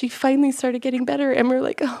 She finally started getting better, and we're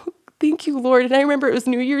like, oh, thank you, Lord. And I remember it was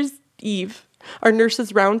New Year's Eve. The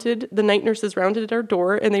night nurses rounded at our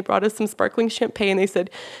door, and they brought us some sparkling champagne. They said,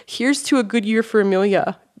 here's to a good year for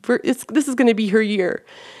Amelia. This is going to be her year.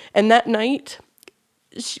 And that night,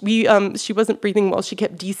 she wasn't breathing well. She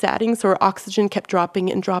kept desatting, so her oxygen kept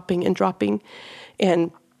dropping and dropping and dropping.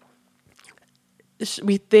 And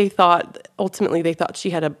they thought she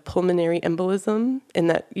had a pulmonary embolism, and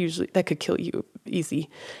that could kill you easy.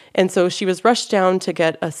 And so she was rushed down to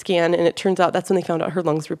get a scan, and it turns out that's when they found out her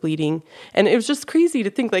lungs were bleeding. And it was just crazy to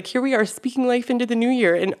think, like, here we are speaking life into the new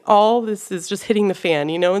year, and all this is just hitting the fan,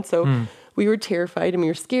 And so we were terrified and we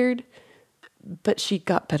were scared, but she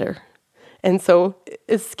got better. And so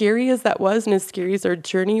as scary as that was, and as scary as our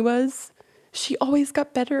journey was, she always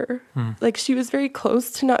got better. Like, she was very close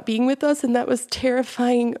to not being with us, and that was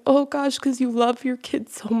terrifying. Oh gosh, because you love your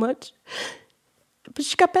kids so much. But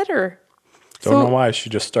she got better. Don't know why. She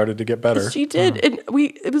just started to get better. She did. And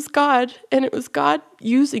it was God. And it was God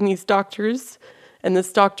using these doctors and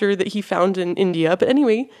this doctor that he found in India. But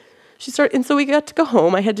anyway, and so we got to go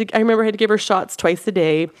home. I remember I had to give her shots twice a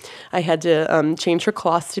day. I had to change her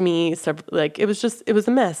colostomy. It was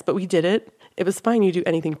a mess, but we did it. It was fine. You do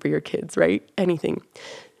anything for your kids, right? Anything.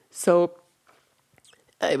 So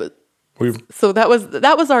that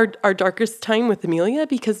was our darkest time with Amelia,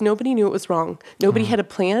 because nobody knew it was wrong. Nobody had a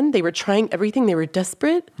plan. They were trying everything. They were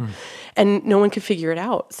desperate, and no one could figure it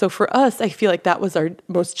out. So for us, I feel like that was our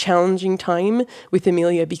most challenging time with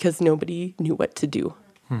Amelia, because nobody knew what to do.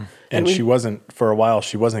 And she wasn't, for a while,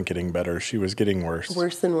 she wasn't getting better. She was getting worse.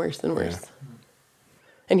 Worse and worse and worse. Yeah.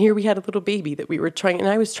 And here we had a little baby that we were trying, and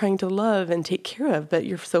I was trying to love and take care of, but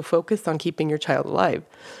you're so focused on keeping your child alive.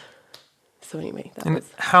 So anyway,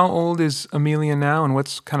 how old is Amelia now, and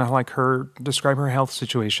what's kind of like describe her health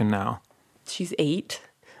situation now? She's 8.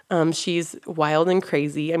 She's wild and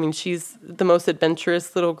crazy. I mean, she's the most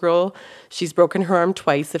adventurous little girl. She's broken her arm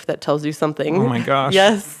twice, if that tells you something. Oh my gosh.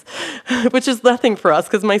 Yes, which is nothing for us,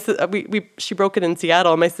 because she broke it in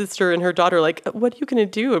Seattle. My sister and her daughter are like, what are you going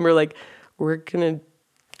to do? And we're like, we're going to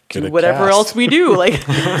do whatever else we do. Like,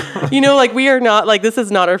 we are not, like, this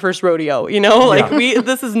is not our first rodeo,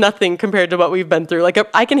 this is nothing compared to what we've been through. Like,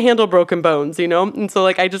 I can handle broken bones, And so,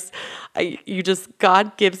 like,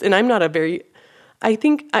 God gives, and I'm not a very, I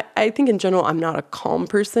think in general, I'm not a calm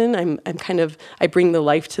person. I'm I bring the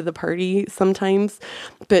life to the party sometimes,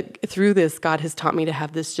 but through this, God has taught me to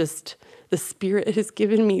have this, just the Spirit has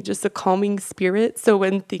given me just a calming spirit. So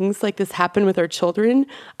when things like this happen with our children,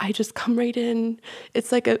 I just come right in.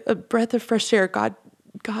 It's like a breath of fresh air. God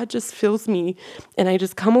just fills me, and I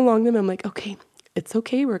just come along them. I'm like, okay, it's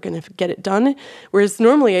okay. We're going to get it done. Whereas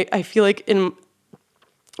normally I feel like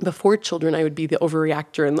before children, I would be the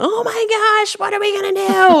overreactor and, oh my gosh, what are we going to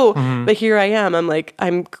do? But here I am. I'm like,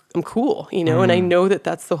 I'm cool, and I know that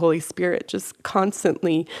that's the Holy Spirit just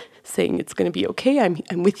constantly saying it's going to be okay.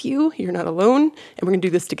 I'm with you. You're not alone. And we're going to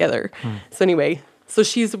do this together. So anyway, so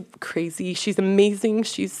she's crazy. She's amazing.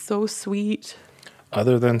 She's so sweet.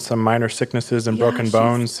 Other than some minor sicknesses and broken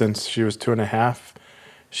bones since she was 2.5,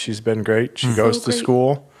 she's been great. She goes to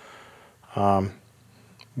school.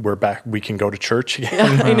 We're back. We can go to church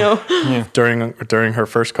again. Yeah, I know. During her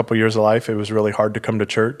first couple years of life, it was really hard to come to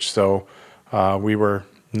church. So we were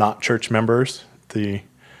not church members. We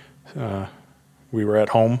were at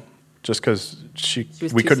home just because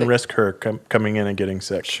was we too couldn't sick. risk her coming in and getting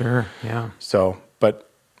sick. Sure. Yeah. So, but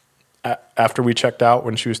after we checked out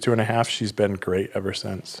when she was 2.5, she's been great ever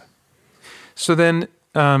since. So then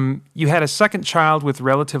you had a second child with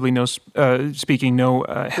relatively no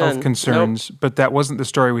health None. concerns, but that wasn't the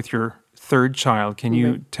story with your third child. Can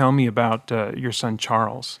you tell me about your son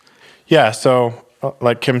Charles? Yeah. So,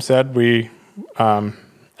 like Kim said, we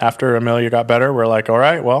after Amelia got better, we're like, all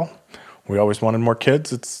right, well, we always wanted more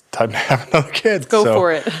kids. It's time to have another kid. Go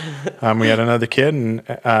for it. We had another kid and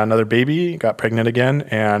another baby, got pregnant again.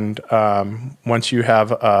 And once you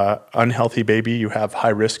have an unhealthy baby, you have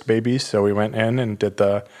high-risk babies. So we went in and did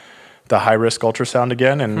the high-risk ultrasound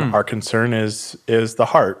again. And our concern is the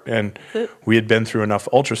heart. And we had been through enough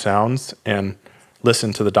ultrasounds and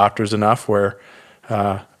listened to the doctors enough where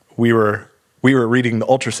we were reading the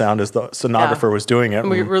ultrasound as the sonographer was doing it.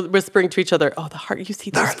 And we were whispering to each other, oh, the heart, you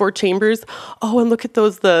see those 4 chambers? Oh, and look at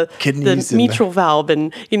those, the Kidneys the and mitral valve.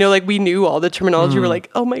 And, like we knew all the terminology. We're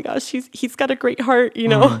like, oh my gosh, he's got a great heart,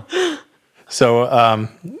 So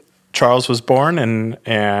Charles was born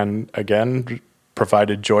and again,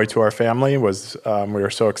 provided joy to our family. We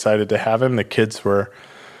were so excited to have him. The kids were,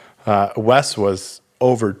 Wes was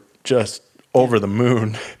over the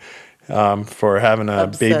moon. For having a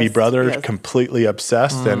baby brother, yes. Completely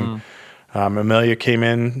obsessed. And Amelia came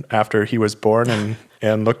in after he was born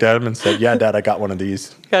and looked at him and said, yeah, Dad, I got one of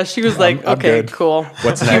these. Yeah, she was like, I'm okay, good. cool.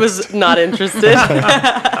 What's She next? was not interested.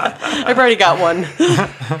 I've already got one.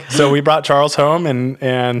 So we brought Charles home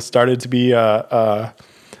and started to be a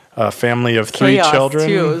family of 3 Chaos, children.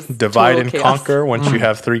 too. It was Divide total and chaos. conquer. Once you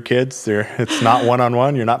have 3 kids, it's not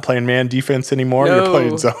one-on-one. You're not playing man defense anymore. No. You're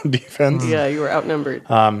playing zone defense. Yeah, you were outnumbered.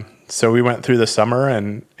 So we went through the summer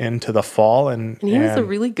and into the fall. And And he was a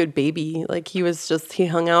really good baby. Like he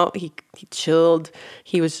hung out, he chilled.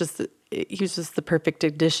 He was just the perfect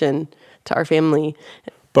addition to our family.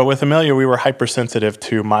 But with Amelia, we were hypersensitive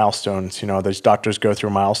to milestones. Those doctors go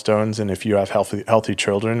through milestones, and if you have healthy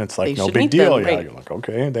children, it's like They no should big meet deal. them, Yeah, right. you're like,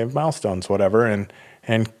 okay, they have milestones, whatever.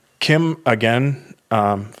 And Kim again,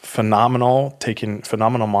 phenomenal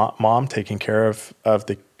mom, taking care of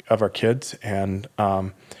our kids, and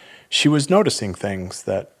she was noticing things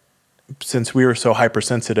that, since we were so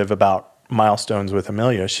hypersensitive about milestones with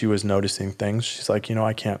Amelia, she was noticing things. She's like,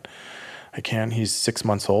 I can't. He's 6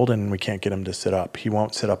 months old and we can't get him to sit up. He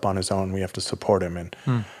won't sit up on his own. We have to support him.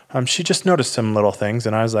 And she just noticed some little things.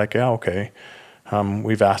 And I was like, yeah, okay.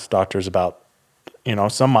 We've asked doctors about,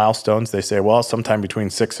 some milestones. They say, well, sometime between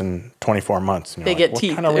 6 and 24 months. And They you're get like, what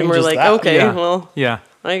teeth, kind of and range we're is like, that? okay, Yeah. well, Yeah.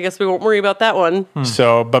 I guess we won't worry about that one.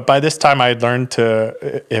 So, but by this time I had learned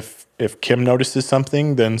to, if Kim notices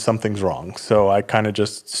something, then something's wrong. So I kind of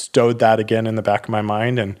just stowed that again in the back of my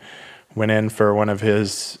mind and went in for one of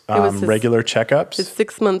his, regular checkups. His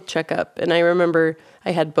 6-month checkup. And I remember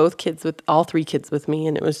I had all 3 kids with me.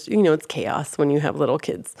 And it was, it's chaos when you have little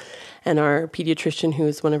kids. And our pediatrician, who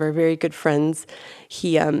is one of our very good friends,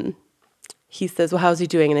 he says, well, how's he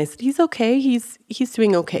doing? And I said, he's okay. He's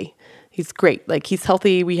doing okay. He's great. Like, he's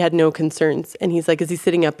healthy. We had no concerns. And he's like, is he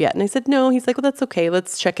sitting up yet? And I said, no. He's like, well, that's okay.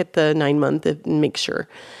 Let's check at the 9-month and make sure.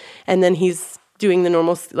 And then he's doing the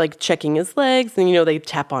normal, like checking his legs, and they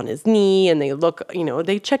tap on his knee and they look,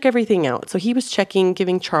 they check everything out. So he was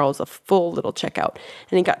giving Charles a full little checkout,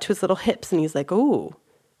 and he got to his little hips, and he's like, oh,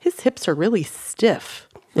 his hips are really stiff.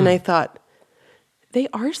 And I thought, they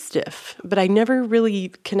are stiff, but I never really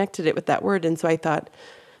connected it with that word. And so I thought,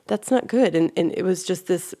 that's not good. And it was just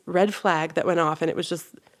this red flag that went off, and it was just,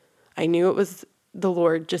 I knew it was the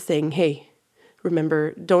Lord just saying, hey,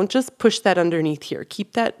 remember, don't just push that underneath here.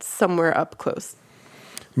 Keep that somewhere up close.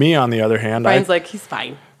 Me, on the other hand, Brian's like, he's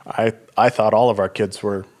fine. I thought all of our kids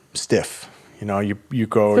were stiff. You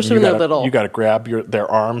go, Especially when they're little. You got to grab their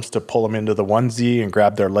arms to pull them into the onesie and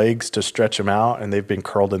grab their legs to stretch them out. And they've been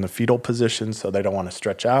curled in the fetal position, so they don't want to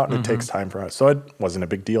stretch out. And it takes time for us. So it wasn't a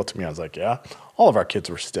big deal to me. I was like, yeah, all of our kids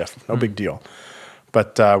were stiff. No big deal.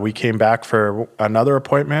 But we came back for another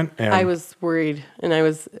appointment. And I was worried, and I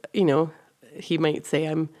was, he might say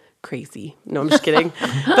I'm crazy. No, I'm just kidding.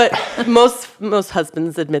 But most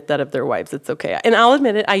husbands admit that of their wives. It's okay. And I'll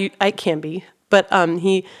admit it. I can be. But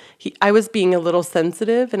I was being a little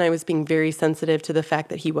sensitive, and I was being very sensitive to the fact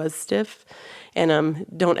that he was stiff. And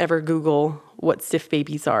don't ever Google what stiff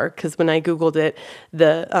babies are, because when I Googled it,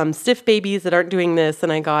 the stiff babies that aren't doing this,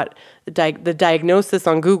 and I got the diagnosis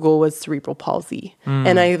on Google was cerebral palsy.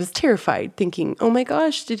 And I was terrified, thinking, oh my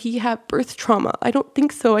gosh, did he have birth trauma? I don't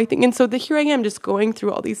think so. And so here I am just going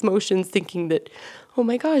through all these motions thinking that, oh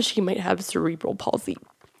my gosh, he might have cerebral palsy.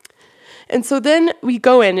 And so then we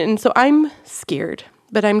go in, and so I'm scared,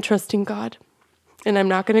 but I'm trusting God. and I'm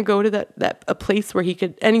not going to go to a place where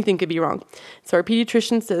anything could be wrong. So our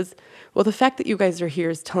pediatrician says, well, the fact that you guys are here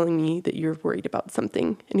is telling me that you're worried about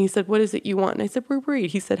something. And he said, what is it you want? And I said, we're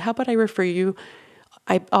worried. He said, how about I refer you?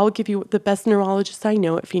 I'll give you the best neurologist I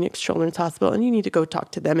know at Phoenix Children's Hospital, and you need to go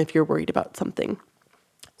talk to them if you're worried about something.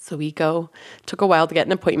 So we go. Took a while to get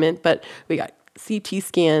an appointment, but we got CT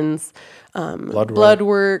scans, blood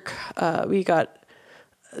work. We got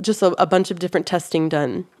just a bunch of different testing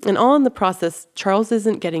done. And all in the process, Charles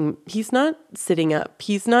he's not sitting up.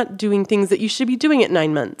 He's not doing things that you should be doing at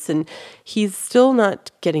 9 months. And he's still not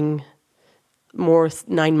getting more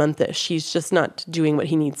 9-month-ish. He's just not doing what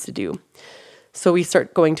he needs to do. So we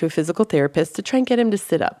start going to a physical therapist to try and get him to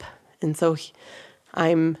sit up. And so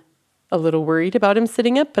I'm a little worried about him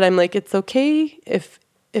sitting up, but I'm like, it's okay. If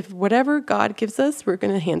whatever God gives us, we're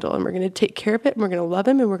going to handle him. We're going to take care of it, and we're going to love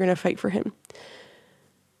him, and we're going to fight for him.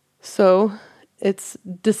 So it's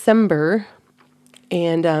December,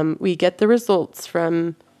 and we get the results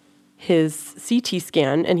from his CT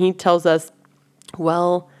scan, and he tells us,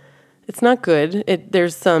 well, it's not good.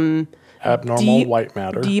 There's some abnormal white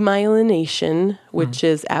matter. Demyelination, which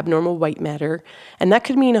is abnormal white matter. And that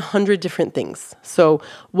could mean 100 different things. So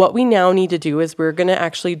what we now need to do is we're going to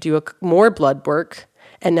actually do more blood work.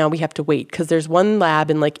 And now we have to wait because there's one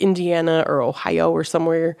lab in like Indiana or Ohio or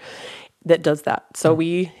somewhere that does that. So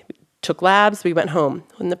we took labs, we went home.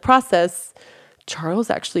 In the process,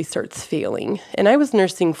 Charles actually starts failing. And I was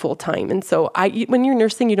nursing full time. And so when you're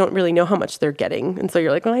nursing, you don't really know how much they're getting. And so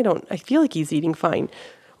you're like, well, I feel like he's eating fine.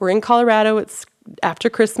 We're in Colorado. It's after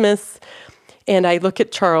Christmas. And I look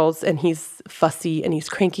at Charles, and he's fussy, and he's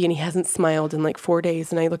cranky, and he hasn't smiled in like 4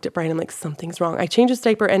 days. And I looked at Brian, I'm like, something's wrong. I changed his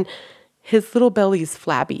diaper, and his little belly's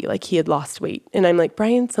flabby, like he had lost weight. And I'm like,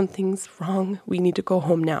 Brian, something's wrong. We need to go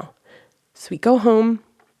home now. So we go home.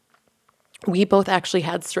 We both actually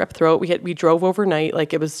had strep throat. We drove overnight.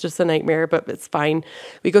 Like, it was just a nightmare, but it's fine.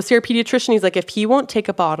 We go see our pediatrician. He's like, if he won't take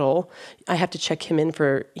a bottle, I have to check him in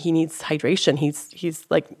he needs hydration. He's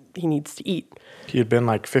like, he needs to eat. He had been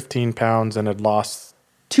like 15 pounds and had lost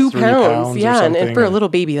 2 pounds. Yeah. And for a little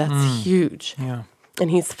baby, that's huge. Yeah. And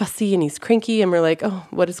he's fussy and he's cranky. And we're like, oh,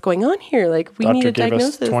 what is going on here? Like, we need a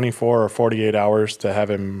diagnosis. Doctor gave us 24 or 48 hours to have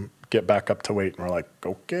him get back up to weight. And we're like,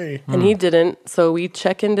 okay. And he didn't. So we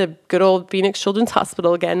check into good old Phoenix Children's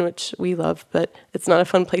Hospital again, which we love, but it's not a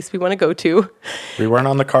fun place we want to go to. We weren't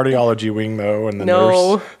on the cardiology wing, though. And the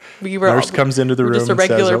nurse comes into the room and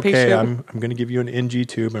says, okay, I'm going to give you an NG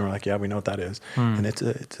tube. And we're like, yeah, we know what that is. And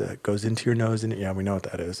it goes into your nose. And yeah, we know what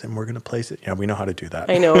that is. And we're going to place it. Yeah, we know how to do that.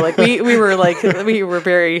 I know. Like we were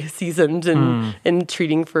very seasoned in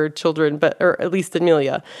treating for children, or at least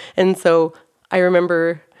Amelia. And so I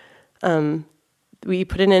remember we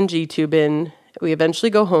put an NG tube in. We eventually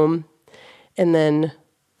go home, and then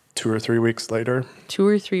 2 or 3 weeks later,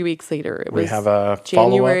 it was have a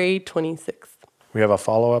January 26th. We have a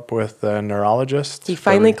follow-up with the neurologist. He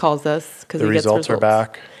finally calls us because the results are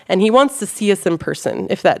back. And he wants to see us in person,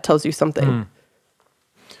 if that tells you something.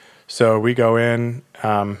 So we go in,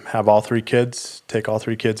 have all 3 kids, take all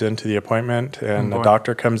 3 kids into the appointment, and the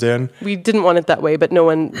doctor comes in. We didn't want it that way, but no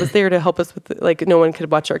one was there to help us with no one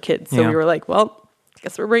could watch our kids. So we were like, well, I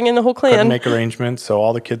guess we're bringing the whole clan. Couldn't make arrangements, so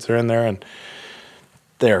all the kids are in there, and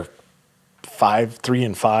they're 3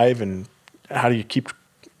 and 5, and how do you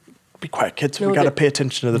be quiet, kids? We got to pay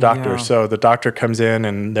attention to the doctor. Yeah. So the doctor comes in,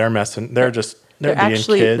 and they're messing. They're being kids.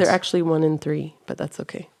 They're actually 1 and 3, but that's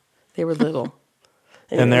okay. They were little.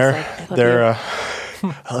 And they're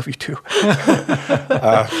I love you too.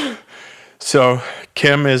 So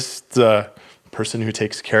Kim is the person who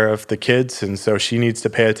takes care of the kids, and so she needs to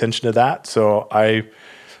pay attention to that. So I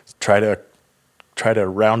try to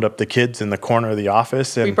round up the kids in the corner of the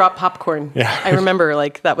office. And we brought popcorn. Yeah. I remember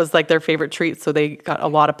that was their favorite treat. So they got a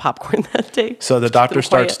lot of popcorn that day. So the doctor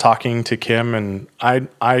starts talking to Kim, and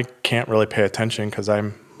I can't really pay attention because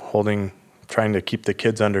I'm trying to keep the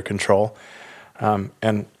kids under control.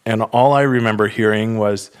 And all I remember hearing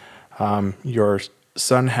was your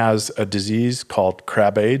son has a disease called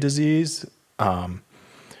Krabbe disease.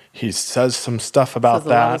 He says some stuff about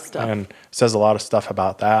that and says a lot of stuff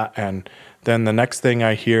about that. And then the next thing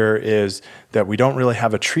I hear is that we don't really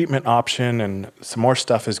have a treatment option, and some more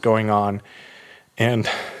stuff is going on. And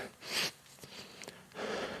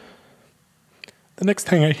the next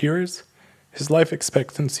thing I hear is his life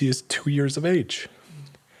expectancy is 2 years of age.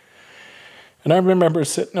 And I remember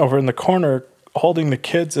sitting over in the corner holding the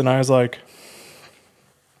kids, and I was like,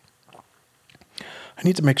 I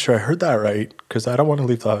need to make sure I heard that right, because I don't want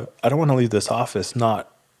to leave this office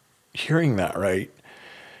not hearing that right.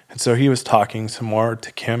 And so he was talking some more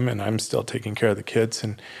to Kim, and I'm still taking care of the kids.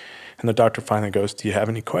 And And the doctor finally goes, do you have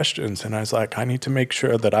any questions? And I was like, I need to make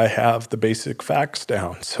sure that I have the basic facts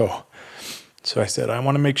down. So I said, I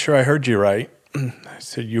want to make sure I heard you right. I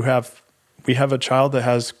said, we have a child that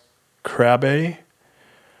has Krabbe.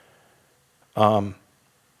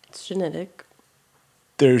 It's genetic.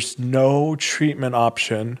 There's no treatment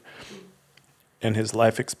option, and his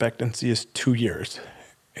life expectancy is 2 years.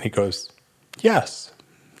 And he goes, yes.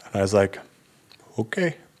 And I was like,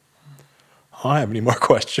 okay. I don't have any more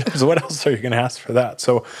questions. What else are you going to ask for that?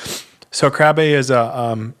 So Krabbe is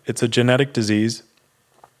it's a genetic disease.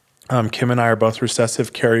 Kim and I are both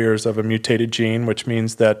recessive carriers of a mutated gene, which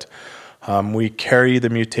means that we carry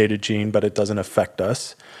the mutated gene, but it doesn't affect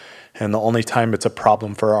us. And the only time it's a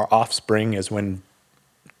problem for our offspring is when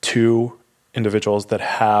two individuals that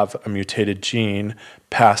have a mutated gene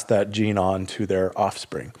pass that gene on to their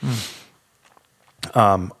offspring.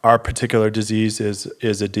 Our particular disease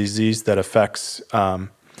is a disease that affects,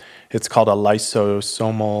 it's called a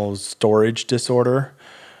lysosomal storage disorder,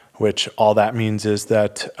 which all that means is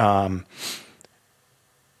that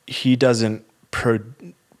he doesn't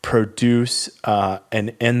produce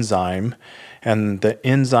an enzyme, and the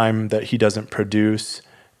enzyme that he doesn't produce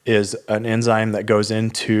is an enzyme that goes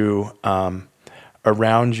into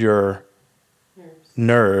around your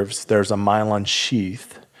nerves. There's a myelin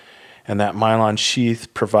sheath, and that myelin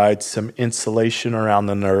sheath provides some insulation around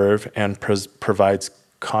the nerve and provides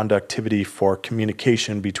conductivity for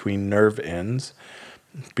communication between nerve ends,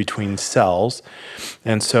 between cells.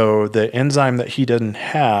 And so the enzyme that he didn't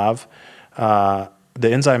have,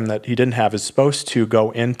 is supposed to go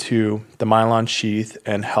into the myelin sheath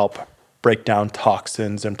and help break down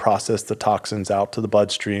toxins and process the toxins out to the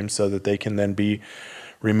bloodstream so that they can then be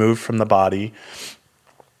removed from the body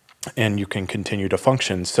and you can continue to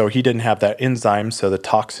function. So he didn't have that enzyme, so the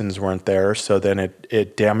toxins weren't there. So then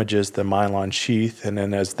it damages the myelin sheath. And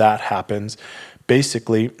then as that happens,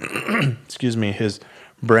 basically, his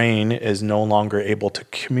brain is no longer able to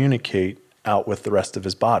communicate out with the rest of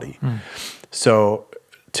his body. So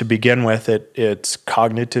to begin with, it's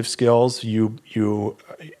cognitive skills,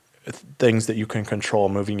 things that you can control,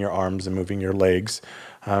 moving your arms and moving your legs,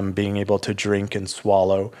 being able to drink and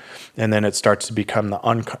swallow. And then it starts to become the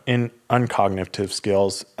uncognitive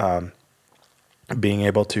skills, being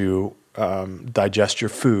able to digest your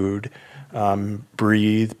food,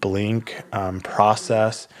 breathe, blink,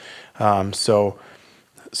 process. So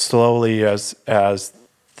slowly as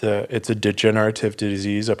it's a degenerative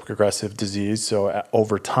disease, a progressive disease. So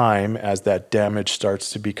over time, as that damage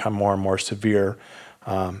starts to become more and more severe,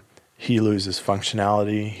 he loses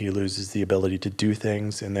functionality, he loses the ability to do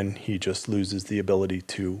things, and then he just loses the ability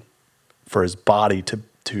for his body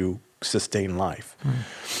to sustain life.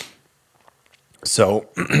 So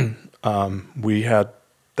we had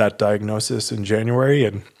that diagnosis in January,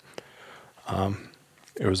 and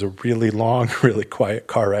it was a really long, really quiet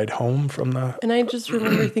car ride home from the... And I just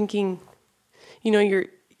remember thinking,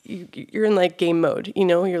 you're in like game mode,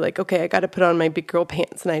 you're like, okay, I got to put on my big girl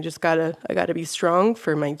pants and I got to be strong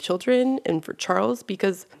for my children and for Charles,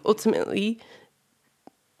 because ultimately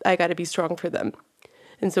I got to be strong for them.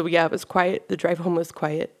 And so, yeah, it was quiet. The drive home was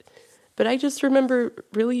quiet, but I just remember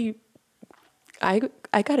really, I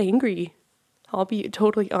got angry. I'll be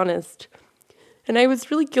totally honest. And I was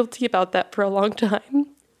really guilty about that for a long time.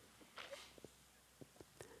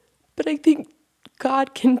 But I think God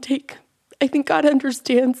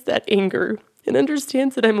understands that anger and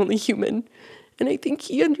understands that I'm only human. And I think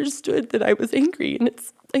he understood that I was angry. And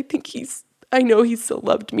I know he still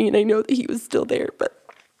loved me and I know that he was still there. But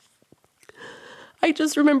I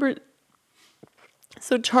just remember,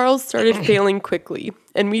 so Charles started failing quickly.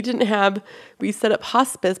 And we set up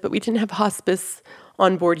hospice, but we didn't have hospice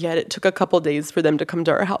on board yet. It took a couple days for them to come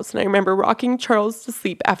to our house. And I remember rocking Charles to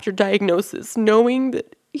sleep after diagnosis, knowing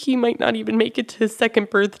that he might not even make it to his second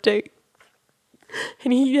birthday.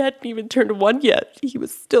 And he hadn't even turned 1 yet. He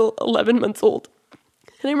was still 11 months old.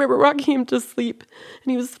 And I remember rocking him to sleep,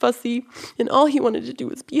 and he was fussy, and all he wanted to do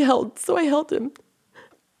was be held, so I held him.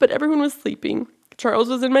 But everyone was sleeping. Charles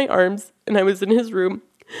was in my arms, and I was in his room.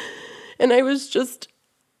 And I was just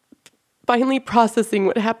finally processing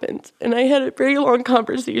what happened. And I had a very long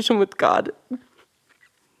conversation with God.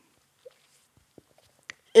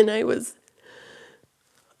 And I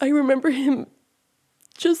remember him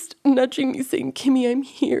just nudging me, saying, Kimmy, I'm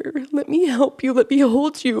here. Let me help you. Let me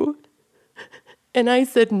hold you. And I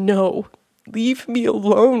said, no, leave me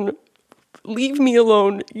alone. Leave me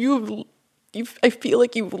alone. I feel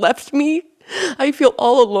like you've left me. I feel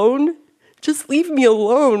all alone. Just leave me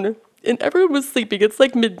alone. And everyone was sleeping. It's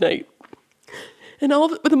like midnight. And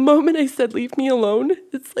the moment I said, leave me alone,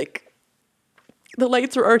 it's like the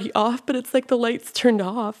lights were already off, but it's like the lights turned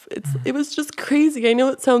off. It was just crazy. I know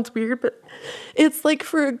it sounds weird, but it's like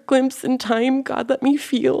for a glimpse in time, God let me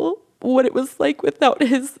feel what it was like without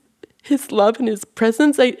his love and his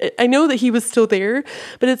presence. I know that he was still there,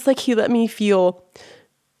 but it's like he let me feel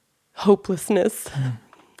hopelessness.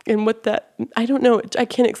 And what that, I don't know, I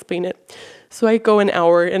can't explain it. So I go an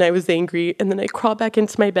hour and I was angry, and then I crawled back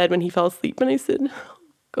into my bed when he fell asleep, and I said,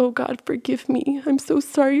 oh God, forgive me. I'm so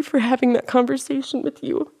sorry for having that conversation with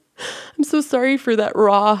you. I'm so sorry for that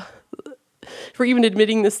for even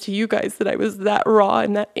admitting this to you guys, that I was that raw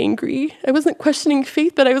and that angry. I wasn't questioning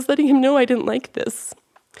faith, but I was letting him know I didn't like this.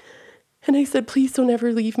 And I said, please don't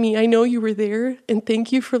ever leave me. I know you were there, and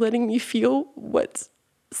thank you for letting me feel what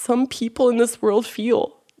some people in this world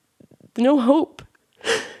feel. No hope.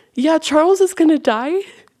 Yeah, Charles is going to die,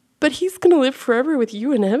 but he's going to live forever with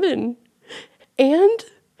you in heaven. And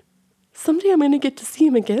someday I'm going to get to see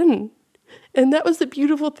him again. And that was a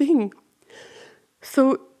beautiful thing.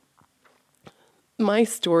 So my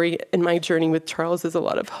story and my journey with Charles is a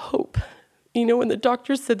lot of hope. You know, when the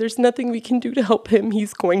doctor said there's nothing we can do to help him,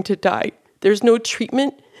 he's going to die. There's no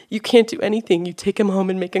treatment. You can't do anything. You take him home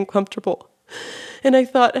and make him comfortable. And I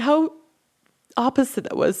thought how opposite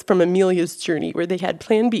that was from Amelia's journey, where they had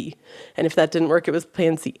plan B. And if that didn't work, it was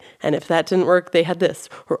plan C. And if that didn't work, they had this.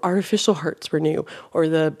 Or artificial hearts were new. Or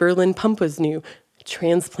the Berlin pump was new.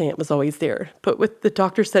 Transplant was always there. But what the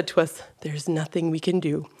doctor said to us, there's nothing we can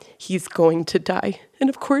do. He's going to die. And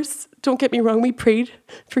of course, don't get me wrong, we prayed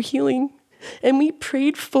for healing. And we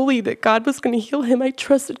prayed fully that God was going to heal him. I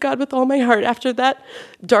trusted God with all my heart. After that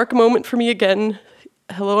dark moment for me again,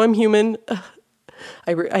 hello, I'm human.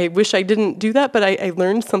 I wish I didn't do that, but I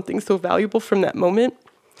learned something so valuable from that moment.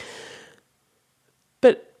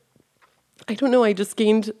 But I don't know, I just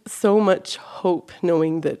gained so much hope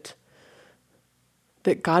knowing that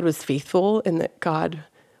God was faithful and that God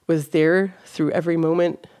was there through every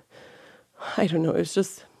moment. I don't know, it's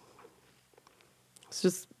just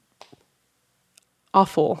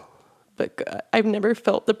awful. But I've never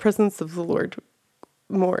felt the presence of the Lord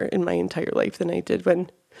more in my entire life than I did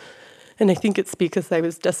when. And I think it's because I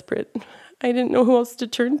was desperate. I didn't know who else to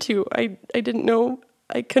turn to. I didn't know.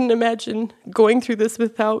 I couldn't imagine going through this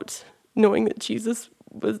without knowing that Jesus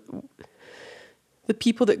was. The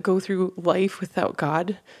people that go through life without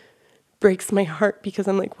God breaks my heart, because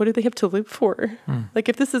I'm like, what do they have to live for? Like,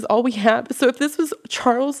 if this is all we have. So if this was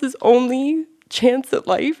Charles's only chance at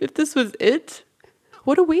life, if this was it,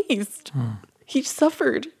 what a waste. He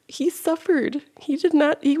suffered. He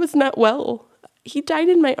was not well. He died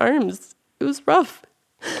in my arms. It was rough.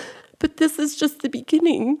 But this is just the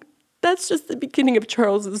beginning. That's just the beginning of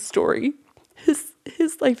Charles's story.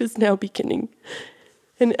 His life is now beginning.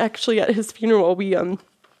 And actually at his funeral,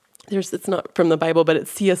 it's not from the Bible, but it's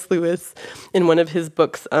C.S. Lewis in one of his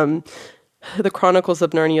books, The Chronicles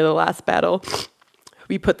of Narnia, The Last Battle.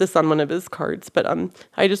 We put this on one of his cards, but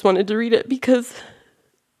I just wanted to read it because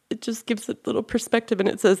it just gives a little perspective. And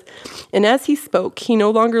it says, and as he spoke, he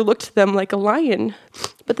no longer looked to them like a lion,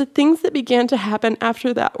 but the things that began to happen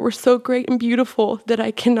after that were so great and beautiful that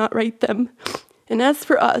I cannot write them. And as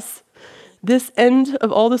for us, this end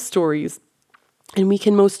of all the stories, and we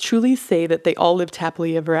can most truly say that they all lived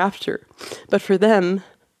happily ever after. But for them,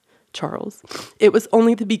 Charles, it was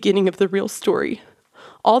only the beginning of the real story.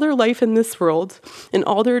 All their life in this world and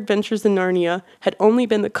all their adventures in Narnia had only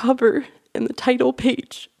been the cover and the title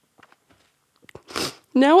page.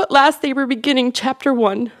 Now at last they were beginning chapter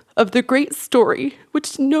 1 of the great story,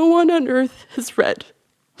 which no one on earth has read,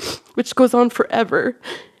 which goes on forever,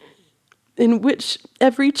 in which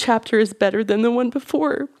every chapter is better than the one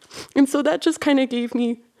before. And so that just kind of gave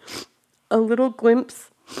me a little glimpse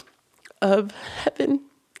of heaven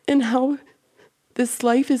and how this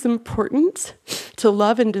life is important to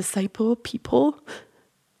love and disciple people.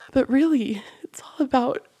 But really, it's all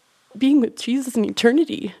about being with Jesus in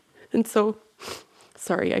eternity. And so,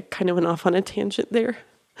 sorry, I kind of went off on a tangent there.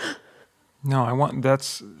 No,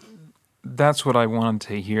 that's what I want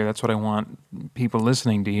to hear. That's what I want people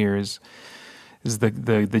listening to hear is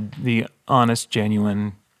the honest,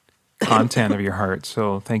 genuine content of your heart.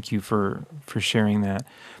 So thank you for sharing that.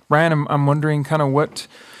 Brian, I'm wondering kind of what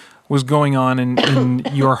was going on in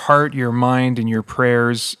your heart, your mind, and your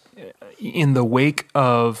prayers in the wake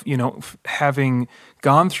of, having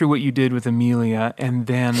gone through what you did with Amelia and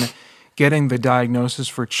then getting the diagnosis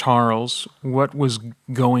for Charles. What was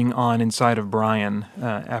going on inside of Brian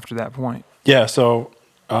after that point? Yeah, so,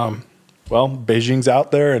 Beijing's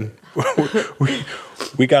out there, and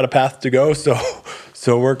we got a path to go,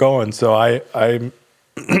 so we're going. So I'm,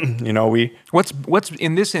 we... What's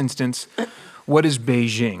in this instance, What is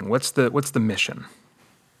Beijing? What's the mission?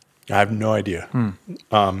 I have no idea.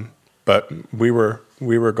 But we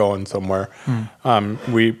were going somewhere.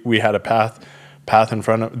 We had a path in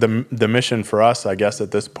front of the mission for us, I guess,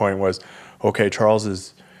 at this point was, okay,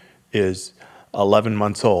 Charles is 11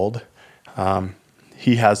 months old.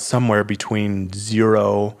 He has somewhere between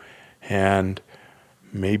 0 and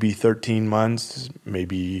maybe 13 months,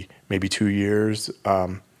 maybe 2 years.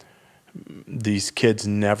 These kids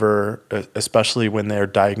never, especially when they're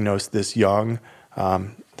diagnosed this young,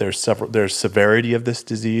 there's severity of this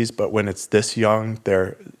disease, but when it's this young,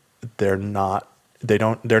 they're not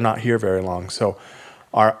here very long. So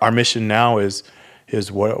our mission now is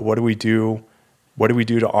what do we do? What do we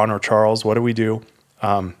do to honor Charles? What do we do?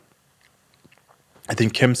 I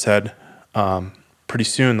think Kim said pretty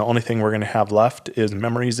soon the only thing we're going to have left is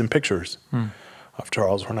memories and pictures of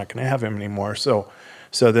Charles. We're not going to have him anymore. So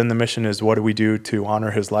then the mission is, what do we do to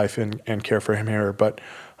honor his life and care for him here? But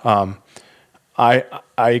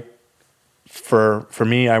for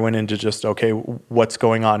me, I went into just, okay, what's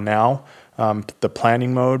going on now? The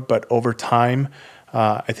planning mode. But over time,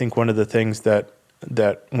 I think one of the things that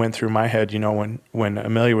went through my head, when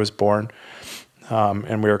Amelia was born,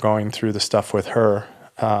 and we were going through the stuff with her,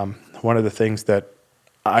 one of the things that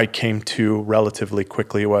I came to relatively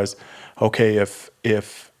quickly was, okay,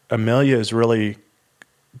 if Amelia is really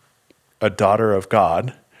a daughter of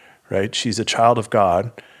God, right? She's a child of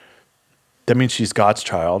God. That means she's God's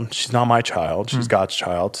child. She's not my child. She's God's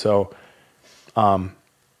child. So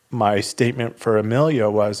my statement for Amelia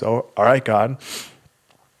was, oh, all right, God,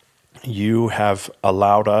 you have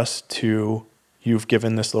allowed us you've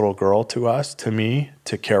given this little girl to us, to me,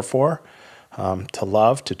 to care for, to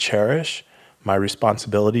love, to cherish. My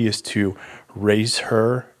responsibility is to raise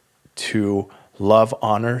her to love,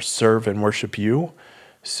 honor, serve, and worship you.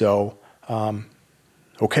 So,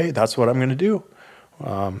 okay, that's what I'm going to do.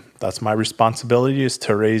 That's my responsibility, is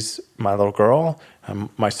to raise my little girl and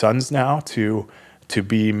my sons now to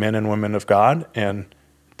be men and women of God, and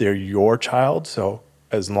they're your child. So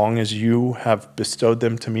as long as you have bestowed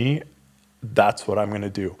them to me, that's what I'm going to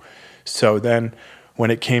do. So then when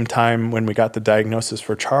it came time, when we got the diagnosis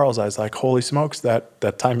for Charles, I was like, holy smokes,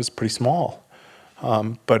 that time is pretty small.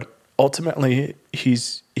 But ultimately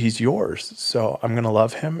he's yours. So I'm going to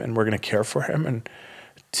love him, and we're going to care for him, and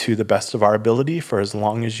to the best of our ability, for as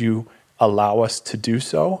long as you allow us to do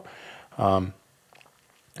so.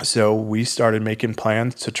 So we started making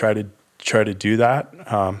plans to try to do that.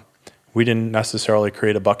 We didn't necessarily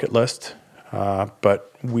create a bucket list, but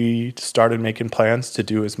we started making plans to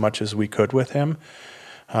do as much as we could with him,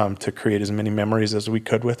 to create as many memories as we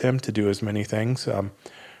could with him, to do as many things.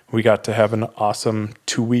 We got to have an awesome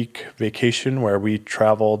 2-week vacation where we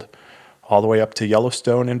traveled all the way up to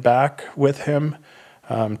Yellowstone and back with him,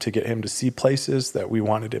 to get him to see places that we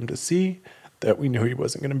wanted him to see, that we knew he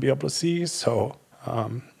wasn't going to be able to see. So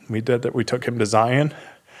we did that. We took him to Zion.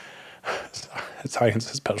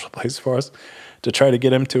 Zion's a special place for us, to try to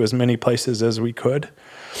get him to as many places as we could.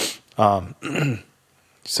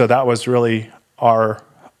 So that was really our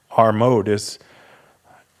mode, is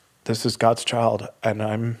this is God's child, and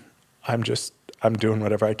I'm doing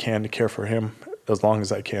whatever I can to care for him as long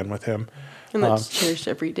as I can with him. And that's cherished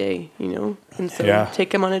every day, And so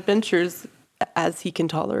take him on adventures as he can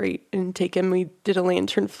tolerate, and take him. We did a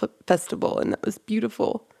lantern festival, and that was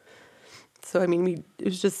beautiful. So, it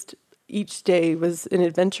was just, each day was an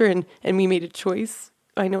adventure, and we made a choice.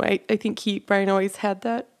 I know, I think Brian always had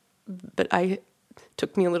that, but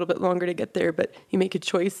took me a little bit longer to get there. But you make a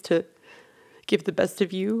choice to give the best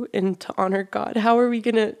of you and to honor God. How are we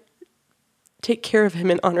going to take care of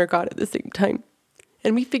him and honor God at the same time?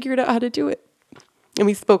 And we figured out how to do it. And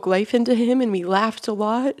we spoke life into him, and we laughed a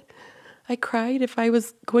lot. I cried if I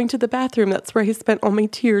was going to the bathroom. That's where I spent all my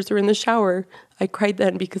tears, or in the shower. I cried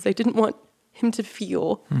then because I didn't want him to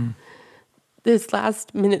feel his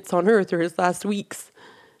last minutes on earth, or his last weeks,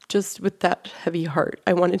 just with that heavy heart.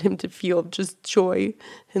 I wanted him to feel just joy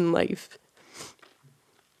in life.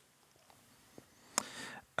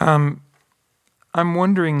 I'm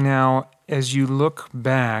wondering now, as you look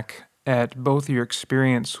back at both your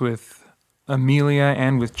experience with Amelia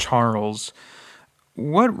and with Charles,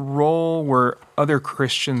 what role were other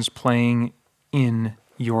Christians playing in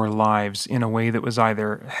your lives in a way that was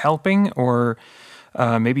either helping or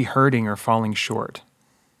maybe hurting or falling short?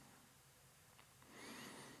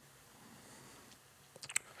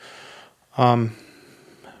 Well,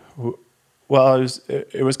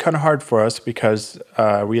 it was kind of hard for us because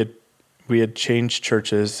we had changed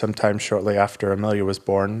churches sometime shortly after Amelia was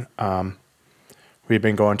born. We'd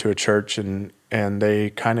been going to a church, and they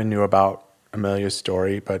kind of knew about Amelia's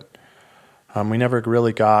story, but We never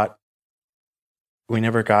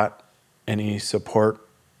got any support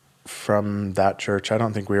from that church. I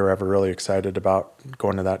don't think we were ever really excited about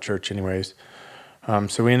going to that church anyways.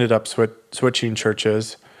 So we ended up switching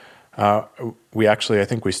churches. I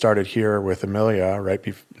think we started here with Amelia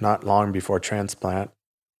not long before transplant.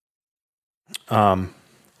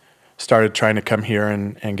 Started trying to come here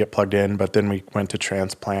and get plugged in, but then we went to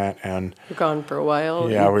transplant and We're gone for a while.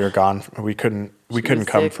 yeah, we were gone. We couldn't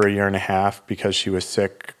come sick. for a year and a half because she was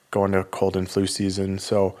sick going to cold and flu season.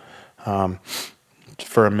 So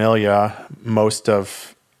for Amelia, most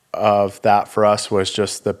of that for us was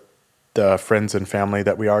just the friends and family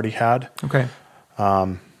that we already had. Okay.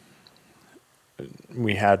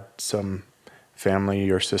 We had some family,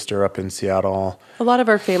 your sister up in Seattle. A lot of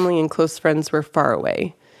our family and close friends were far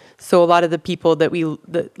away. So a lot of the people that we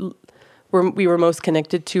were most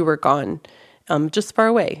connected to were gone, just far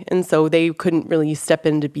away. And so they couldn't really step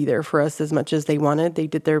in to be there for us as much as they wanted. They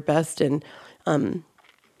did their best, and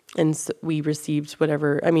so we received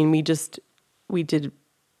whatever. I mean, you're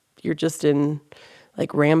just in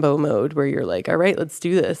like Rambo mode where you're like, all right, let's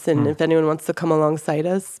do this. And if anyone wants to come alongside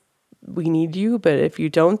us, we need you. But if you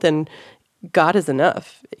don't, then God is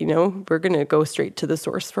enough. We're going to go straight to the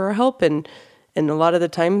source for our help. And a lot of the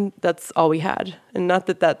time, that's all we had. And not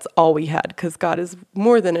that that's all we had, because God is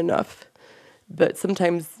more than enough. But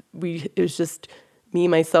sometimes it was just me,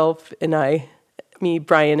 myself, and me,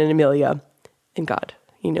 Brian, and Amelia, and God.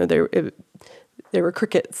 There were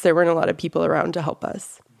crickets. There weren't a lot of people around to help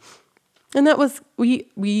us. And that was,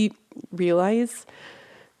 we realize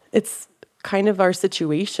it's kind of our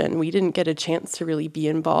situation. We didn't get a chance to really be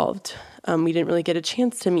involved. We didn't really get a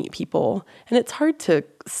chance to meet people. And it's hard to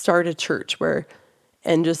start a church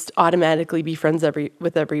and just automatically be friends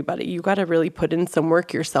with everybody. You got to really put in some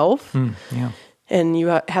work yourself. Yeah. And you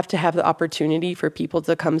have to have the opportunity for people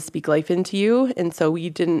to come speak life into you. And so we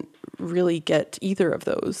didn't really get either of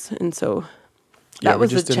those. And so that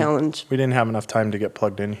was a challenge. We didn't have enough time to get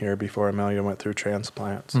plugged in here before Amelia went through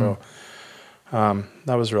transplant. So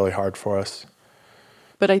that was really hard for us.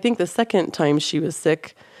 But I think the second time she was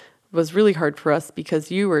sick was really hard for us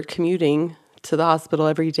because you were commuting to the hospital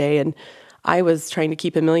every day, and I was trying to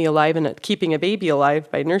keep Amelia alive and keeping a baby alive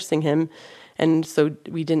by nursing him. And so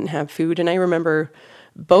we didn't have food. And I remember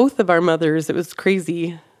both of our mothers, it was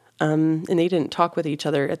crazy. And they didn't talk with each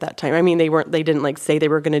other at that time. I mean, they didn't like say they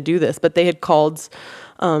were going to do this, but they had called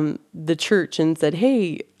the church and said,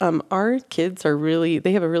 hey, our kids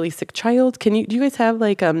they have a really sick child. Do you guys have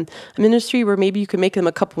like a ministry where maybe you could make them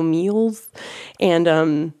a couple meals?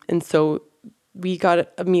 And so we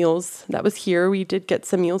got meals. That was here. We did get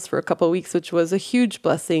some meals for a couple of weeks, which was a huge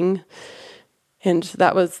blessing. And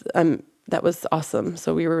that was awesome.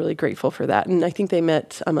 So we were really grateful for that. And I think they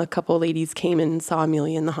met, a couple of ladies came and saw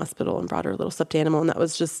Amelia in the hospital and brought her a little stuffed animal. And that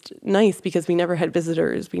was just nice because we never had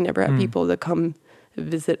visitors. We never had people to come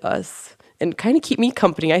visit us and kind of keep me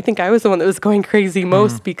company. I think I was the one that was going crazy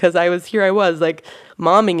most because I was like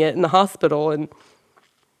momming it in the hospital and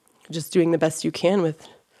just doing the best you can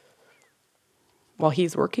while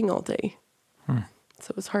he's working all day.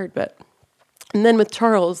 So it was hard. And then with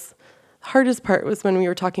Charles, the hardest part was when we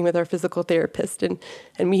were talking with our physical therapist and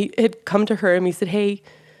we had come to her and we said, hey,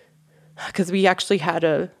 because we actually had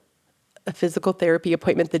a physical therapy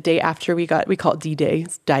appointment the day after we call it D-Day,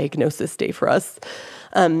 it's diagnosis day for us.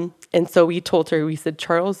 And so we told her, we said,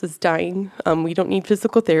 Charles is dying. We don't need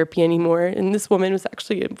physical therapy anymore. And this woman was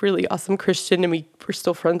actually a really awesome Christian and we were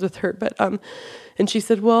still friends with her. But, and she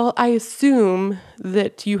said, well, I assume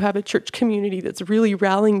that you have a church community that's really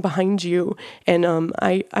rallying behind you. And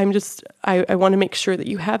I want to make sure that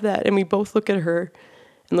you have that. And we both look at her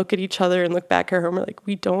and look at each other and look back at her and we're like,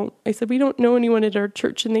 I said, we don't know anyone at our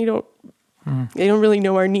church and they don't really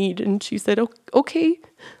know our need. And she said, okay,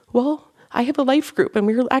 well, I have a life group and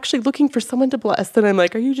we were actually looking for someone to bless. And I'm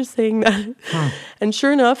like, are you just saying that? And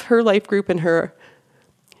sure enough, her life group and her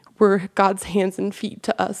were God's hands and feet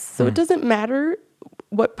to us. So it doesn't matter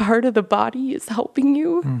what part of the body is helping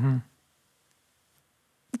you.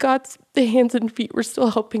 God's hands and feet were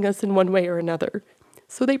still helping us in one way or another.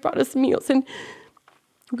 So they brought us meals. And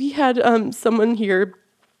we had someone here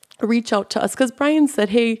reach out to us because Brian said,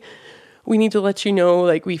 hey, we need to let you know,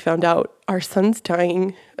 like, we found out our son's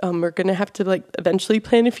dying. We're going to have to, like, eventually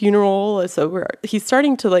plan a funeral. So he's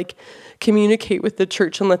starting to, like, communicate with the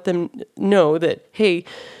church and let them know that, hey,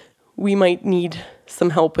 we might need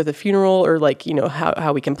some help with a funeral or, like, you know,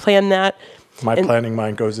 how we can plan that. My planning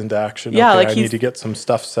mind goes into action. Yeah, okay, like I need to get some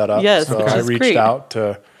stuff set up. Yes, so which I is reached great. out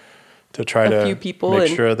to try to few people make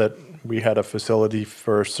and- sure that we had a facility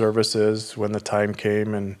for services when the time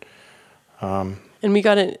came, and And we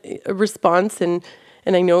got a response, and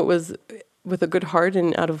I know it was with a good heart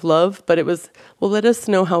and out of love, but it was, well, let us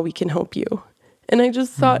know how we can help you. And I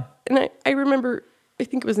just thought, and I remember, I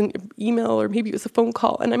think it was an email or maybe it was a phone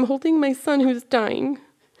call, and I'm holding my son who's dying.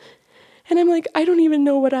 And I'm like, I don't even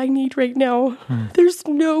know what I need right now. There's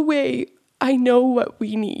no way I know what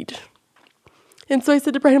we need. And so I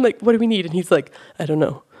said to Brian, I'm like, what do we need? And he's like, I don't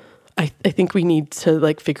know. I think we need to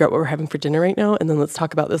like figure out what we're having for dinner right now, and then let's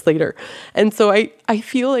talk about this later. And so I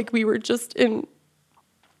feel like we were just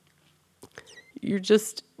you're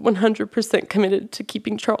just 100% committed to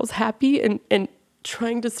keeping Charles happy and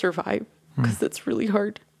trying to survive, because it's really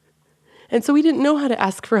hard. And so we didn't know how to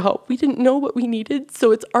ask for help. We didn't know what we needed.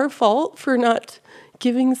 So it's our fault for not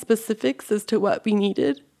giving specifics as to what we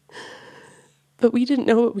needed. But we didn't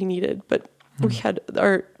know what we needed. But we had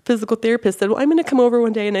our physical therapist said, well, I'm going to come over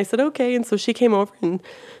one day. And I said, okay. And so she came over and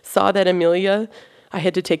saw that I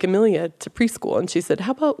had to take Amelia to preschool. And she said,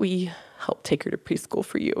 how about we help take her to preschool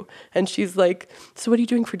for you? And she's like, so what are you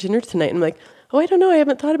doing for dinner tonight? And I'm like, oh, I don't know. I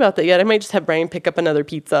haven't thought about that yet. I might just have Brian pick up another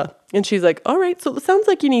pizza. And she's like, all right, so it sounds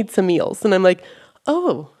like you need some meals. And I'm like,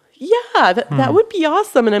 oh, yeah, that would be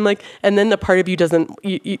awesome. And I'm like, and then the part of you doesn't,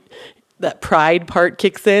 that pride part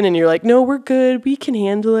kicks in and you're like, no, we're good. We can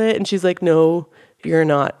handle it. And she's like, no, you're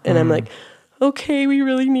not. And I'm like, okay, we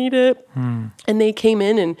really need it. And they came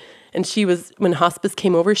in and she was, when hospice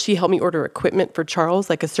came over, she helped me order equipment for Charles,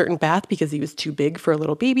 like a certain bath because he was too big for a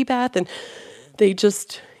little baby bath. And they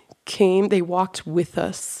just came, they walked with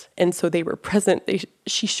us. And so they were present.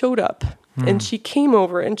 She showed up and she came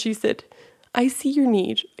over and she said, I see your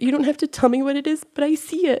need. You don't have to tell me what it is, but I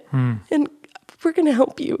see it. And we're going to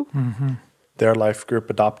help you. Their life group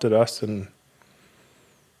adopted us, and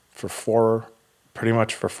pretty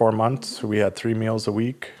much for 4 months, we had 3 meals a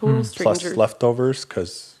week, plus leftovers,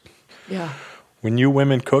 because when you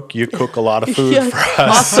women cook, you cook a lot of food for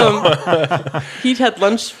us. Awesome. He'd had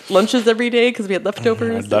lunches every day because we had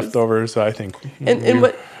leftovers. I think.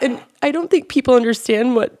 And I don't think people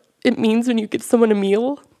understand what it means when you give someone a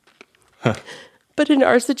meal. But in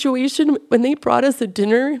our situation, when they brought us a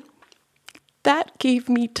dinner, that gave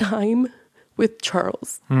me time with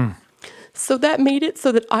Charles. So that made it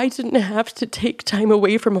so that I didn't have to take time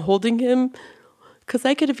away from holding him, because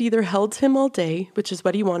I could have either held him all day, which is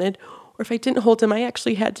what he wanted, or if I didn't hold him, I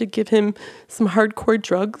actually had to give him some hardcore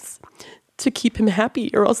drugs to keep him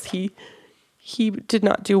happy, or else he did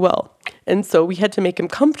not do well. And so we had to make him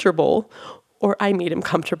comfortable, or I made him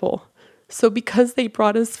comfortable. So because they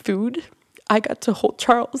brought us food, I got to hold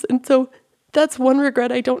Charles. And so that's one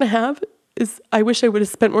regret I don't have, is I wish I would have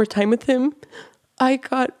spent more time with him. I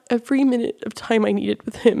got every minute of time I needed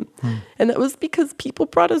with him. And that was because people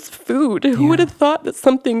brought us food. Who would have thought that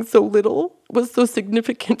something so little was so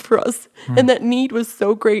significant for us? And that need was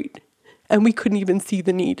so great. And we couldn't even see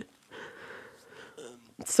the need.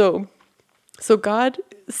 So God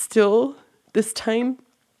still, this time,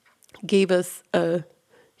 gave us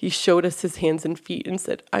he showed us his hands and feet and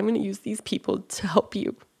said, I'm going to use these people to help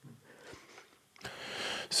you.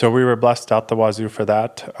 So we were blessed out the wazoo for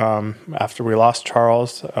that. After we lost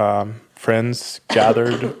Charles, friends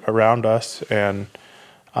gathered around us, and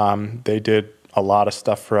they did a lot of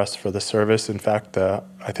stuff for us for the service. In fact,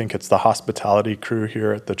 I think it's the hospitality crew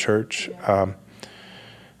here at the church.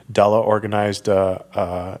 Della organized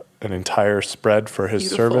an entire spread for his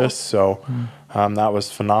service. So that was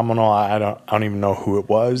phenomenal. I don't even know who it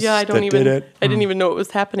was that did it. I didn't even know it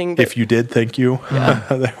was happening. If you did, thank you.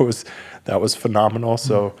 Yeah. That was phenomenal.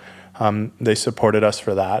 So they supported us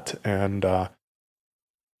for that. And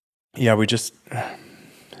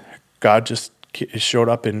God just showed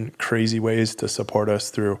up in crazy ways to support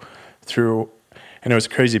us through, and it was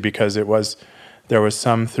crazy because there was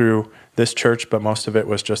some through this church, but most of it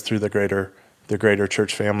was just through the greater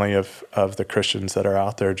church family of the Christians that are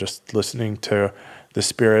out there, just listening to the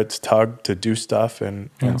Spirit's tug to do stuff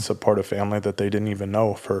and support a family that they didn't even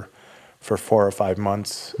know for 4 or 5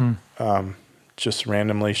 months, just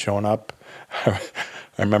randomly showing up. I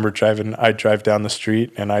remember I'd drive down the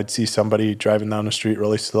street and I'd see somebody driving down the street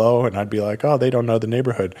really slow, and I'd be like, oh, they don't know the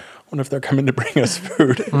neighborhood. I wonder if they're coming to bring us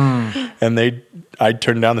food. And I'd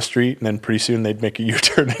turn down the street, and then pretty soon they'd make a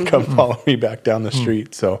U-turn and come follow me back down the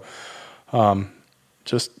street. So God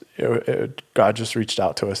just reached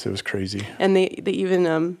out to us. It was crazy. And they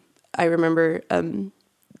even, I remember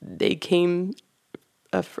they came,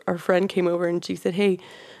 our friend came over and she said, hey,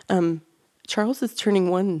 Charles is turning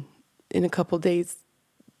 1 in a couple days.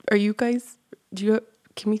 Are you guys, can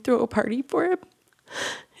we throw a party for him?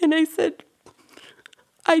 And I said,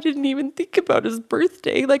 I didn't even think about his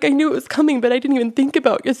birthday. Like, I knew it was coming, but I didn't even think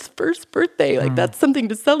about his first birthday. Like, that's something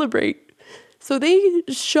to celebrate. So they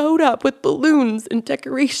showed up with balloons and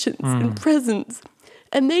decorations and presents,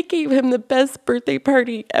 and they gave him the best birthday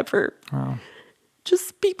party ever. Wow.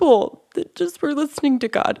 Just people that just were listening to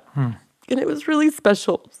God. And it was really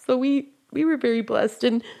special. So we were very blessed.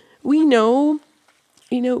 And we know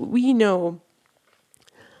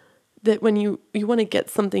that when you want to get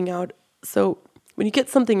something out, so when you get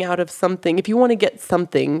something out of something, if you want to get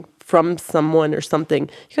something from someone or something,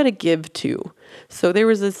 you got to give too. So there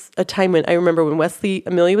was a time when I remember when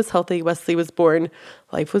Amelia was healthy, Wesley was born,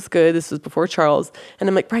 life was good. This was before Charles. And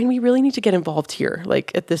I'm like, Brian, we really need to get involved here,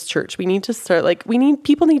 like at this church. We need to start, like,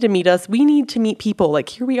 people need to meet us. We need to meet people. Like,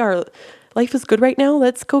 here we are. Life is good right now.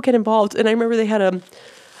 Let's go get involved. And I remember they had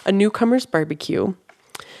a newcomers barbecue.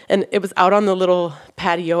 And it was out on the little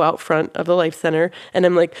patio out front of the Life Center. And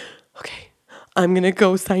I'm like, okay, I'm going to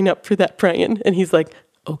go sign up for that, Brian. And he's like,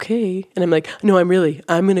 okay. And I'm like, no, I'm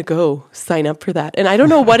going to go sign up for that. And I don't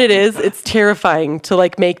know what it is. It's terrifying to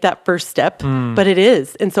like make that first step, but it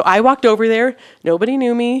is. And so I walked over there. Nobody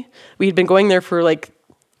knew me. We had been going there for like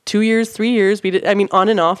 2 years, 3 years. On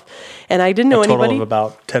and off. And I didn't know anybody. A total of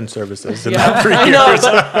about 10 services in that 3 years.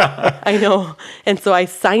 I know. And so I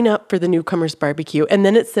sign up for the newcomers barbecue. And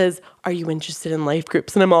then it says, are you interested in life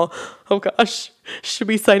groups? And I'm all, oh gosh, should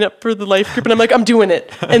we sign up for the life group? And I'm like, I'm doing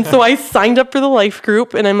it. And so I signed up for the life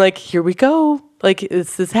group and I'm like, here we go. Like,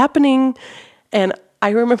 this is happening. And I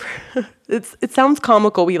remember, it sounds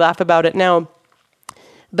comical. We laugh about it now.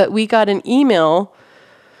 But we got an email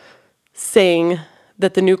saying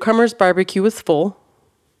that the newcomers barbecue was full.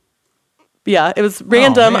 Yeah, it was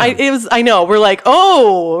random. Oh, I know. We're like,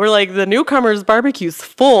 the newcomers barbecue's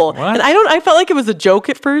full. What? And I felt like it was a joke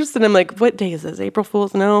at first. And I'm like, what day is this? April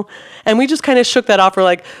Fool's? No. And we just kind of shook that off. We're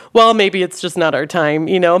like, well, maybe it's just not our time,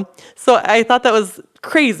 you know? So I thought that was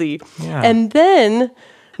crazy. Yeah. And then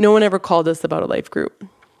no one ever called us about a life group.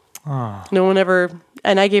 Oh. No one ever,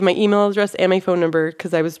 and I gave my email address and my phone number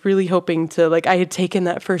because I was really hoping to, like, I had taken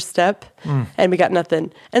that first step and we got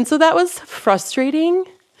nothing. And so that was frustrating.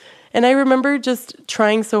 And I remember just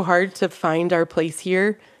trying so hard to find our place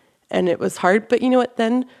here, and it was hard. But you know what?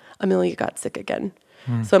 Then Amelia got sick again.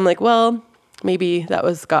 So I'm like, well, maybe that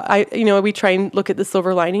was God. We try and look at the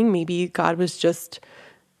silver lining. Maybe God was just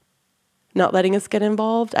not letting us get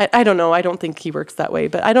involved. I don't know. I don't think he works that way.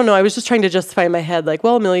 But I don't know. I was just trying to justify in my head, like,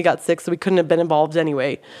 well, Amelia got sick, so we couldn't have been involved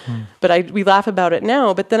anyway. But we laugh about it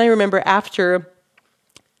now. But then I remember after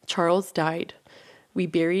Charles died, we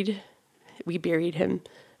buried him.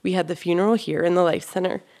 We had the funeral here in the Life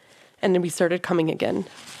Center, and then we started coming again.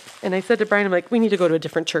 And I said to Brian, I'm like, we need to go to a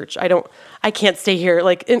different church. I can't stay here,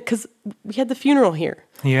 like, because we had the funeral here.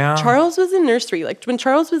 Yeah. Charles was in nursery. Like, when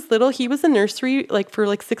Charles was little, he was in nursery, like, for,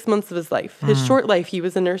 like, 6 months of his life. His short life, he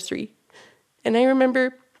was in nursery. And I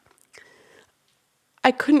remember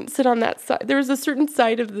I couldn't sit on that side. There was a certain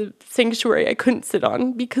side of the sanctuary I couldn't sit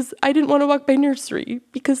on because I didn't want to walk by nursery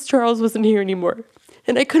because Charles wasn't here anymore.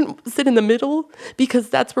 And I couldn't sit in the middle because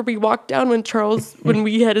that's where we walked down when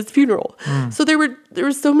we had his funeral. So there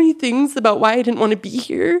were so many things about why I didn't want to be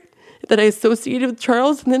here that I associated with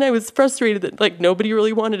Charles. And then I was frustrated that, like, nobody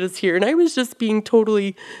really wanted us here. And I was just being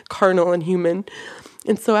totally carnal and human.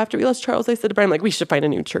 And so after we lost Charles, I said to Brian, like, we should find a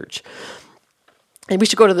new church. And we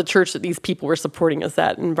should go to the church that these people were supporting us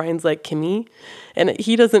at. And Brian's like, Kimmy? And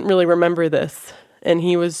he doesn't really remember this. And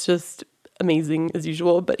he was just amazing as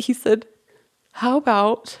usual. But he said, how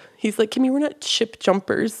about, he's like, Kimmy, we're not ship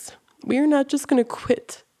jumpers. We're not just going to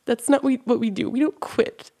quit. That's not what we do. We don't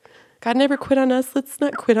quit. God never quit on us. Let's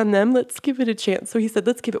not quit on them. Let's give it a chance. So he said,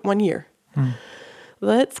 let's give it 1 year.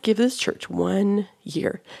 Let's give this church 1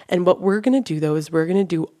 year. And what we're going to do, though, is we're going to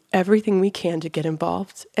do everything we can to get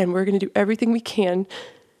involved. And we're going to do everything we can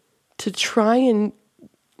to try and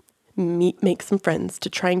make some friends, to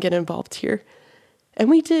try and get involved here. And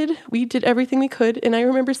we did everything we could. And I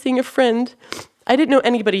remember seeing a friend. I didn't know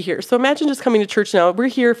anybody here. So imagine just coming to church now. We're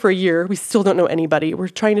here for a year. We still don't know anybody. We're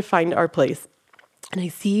trying to find our place. And I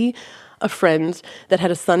see a friend that had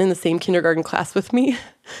a son in the same kindergarten class with me.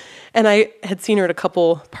 And I had seen her at a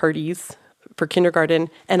couple parties for kindergarten.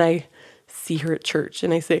 And I see her at church.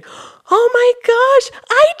 And I say, oh my gosh,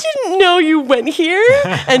 I didn't know you went here.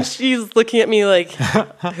 And she's looking at me like,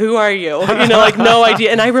 who are you? Like, no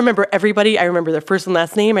idea. And I remember everybody. I remember their first and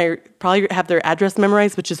last name. I probably have their address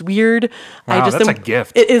memorized, which is weird. Wow, that's a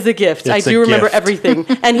gift. It is a gift. I do remember everything.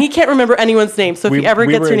 And he can't remember anyone's name. So if he ever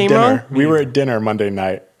gets your name wrong. We were at dinner Monday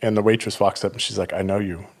night, and the waitress walks up, and she's like, I know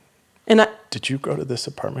you. And did you go to this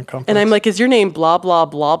apartment complex? And I'm like, is your name blah, blah,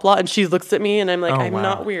 blah, blah? And she looks at me, and I'm like, I'm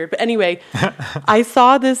not weird. But anyway, I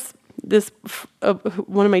saw this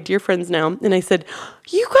one of my dear friends now, and I said,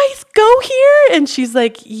 "You guys go here?" And she's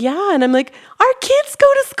like, "Yeah." And I'm like, "Our kids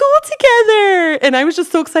go to school together." And I was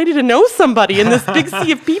just so excited to know somebody in this big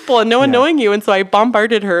sea of people and no one knowing you. And so I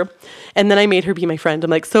bombarded her, and then I made her be my friend.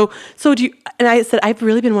 I'm like, so do you? And I said, "I've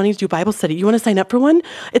really been wanting to do Bible study. You want to sign up for one?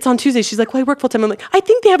 It's on Tuesday." She's like, "Well, I work full time." I'm like, "I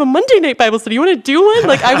think they have a Monday night Bible study. You want to do one?"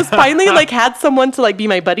 Like, I was finally like had someone to like be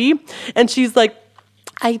my buddy, and she's like,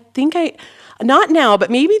 not now,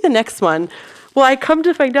 but maybe the next one. Well, I come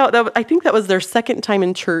to find out that I think that was their second time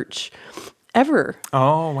in church ever.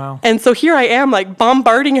 Oh, wow. And so here I am, like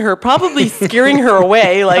bombarding her, probably scaring her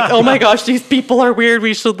away. Like, oh my gosh, these people are weird.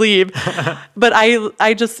 We should leave. But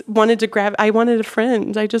I just wanted I wanted a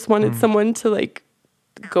friend. I just wanted someone to like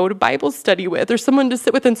go to Bible study with, or someone to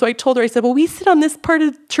sit with. And so I told her, I said, "Well, we sit on this part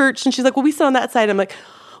of church." And she's like, "Well, we sit on that side." I'm like,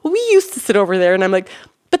 "Well, we used to sit over there." And I'm like,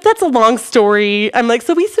 "But that's a long story." I'm like,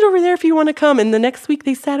 "So we sit over there if you want to come." And the next week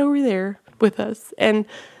they sat over there with us, and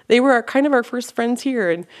they were kind of our first friends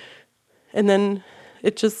here. And then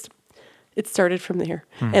it started from there.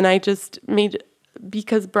 And I just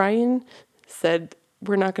because Brian said,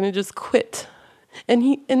 "We're not going to just quit."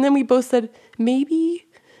 And then we both said, maybe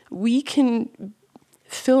we can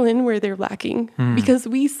fill in where they're lacking because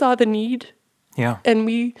we saw the need. Yeah. And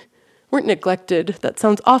we weren't neglected. That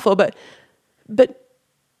sounds awful, but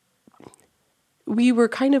we were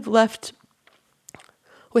kind of left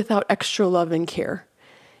without extra love and care.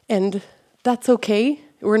 And that's okay.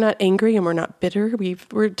 We're not angry and we're not bitter.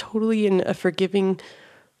 We're totally in a forgiving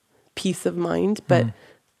peace of mind. But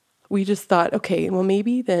we just thought, okay, well,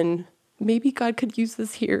 maybe God could use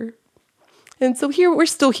this here. And so here, we're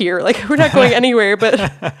still here. Like, we're not going anywhere,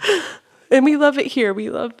 and we love it here.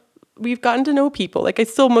 We've gotten to know people. Like,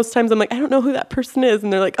 most times I'm like, I don't know who that person is.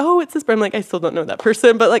 And they're like, "Oh, it's this." But I'm like, I still don't know that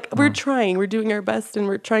person. But like, we're trying, we're doing our best, and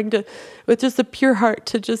we're trying to, with just a pure heart,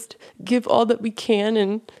 to just give all that we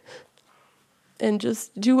can and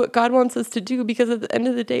just do what God wants us to do. Because at the end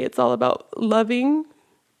of the day, it's all about loving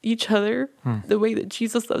each other the way that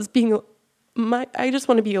Jesus loves. I just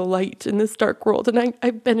want to be a light in this dark world. And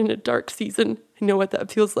I've been in a dark season. I know what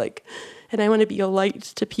that feels like. And I want to be a light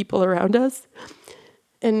to people around us.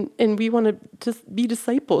 And we want to just be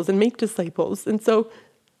disciples and make disciples. And so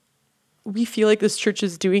we feel like this church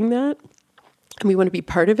is doing that. And we want to be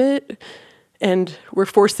part of it. And we're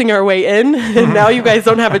forcing our way in. And now you guys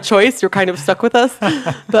don't have a choice. You're kind of stuck with us.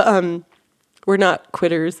 But we're not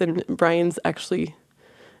quitters. And Brian's actually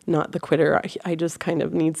not the quitter. I just kind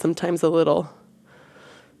of need sometimes I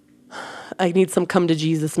need some come to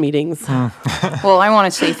Jesus meetings. Well, I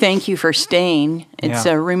want to say thank you for staying. It's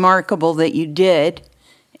remarkable that you did.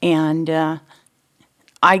 And it's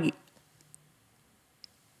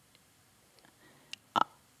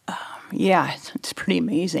pretty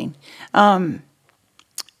amazing. Not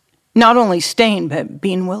only staying, but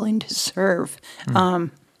being willing to serve.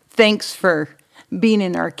 Thanks for being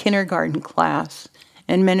in our kindergarten class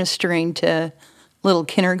and ministering to little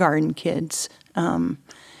kindergarten kids. But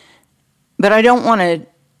I don't want to,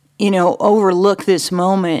 overlook this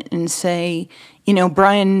moment and say,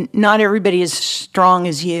 Brian, not everybody is strong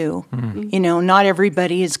as you. Not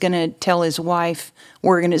everybody is going to tell his wife,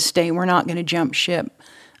 "We're going to stay, we're not going to jump ship."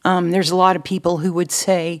 There's a lot of people who would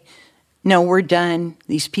say, "No, we're done.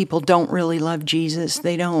 These people don't really love Jesus.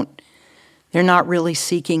 They're not really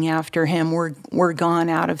seeking after him. We're gone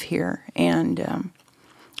out of here."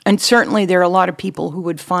 And certainly there are a lot of people who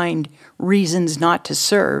would find reasons not to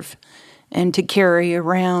serve and to carry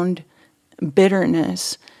around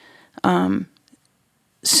bitterness.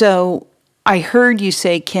 So I heard you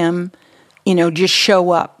say, Kim, just show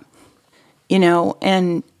up,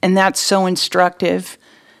 and that's so instructive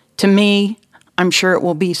to me. I'm sure it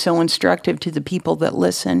will be so instructive to the people that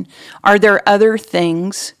listen. Are there other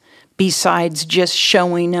things besides just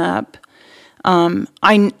showing up?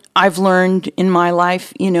 I've learned in my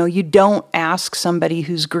life, you don't ask somebody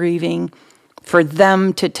who's grieving for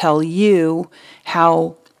them to tell you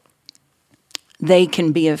how they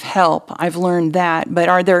can be of help. I've learned that. But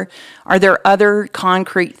are there other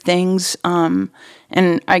concrete things? And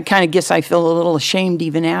I kind of guess I feel a little ashamed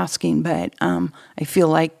even asking, but I feel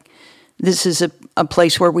like this is a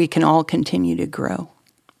place where we can all continue to grow.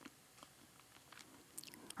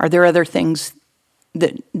 Are there other things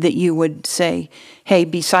that you would say, hey,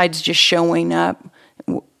 besides just showing up,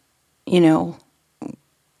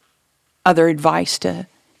 other advice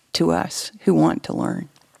to us who want to learn?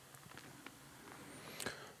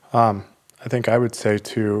 I think I would say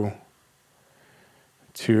to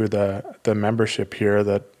the membership here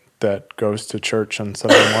that goes to church on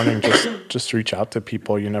Sunday morning, just reach out to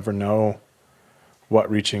people. You never know what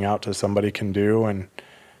reaching out to somebody can do,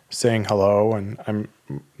 saying hello. And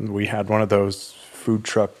we had one of those food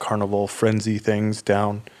truck carnival frenzy things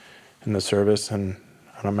down in the service, and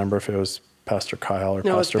I don't remember if it was Pastor Kyle or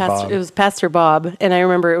Pastor Bob. It was Pastor Bob, and I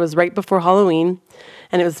remember it was right before Halloween,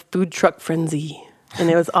 and it was food truck frenzy, and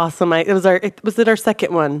it was awesome. Was it our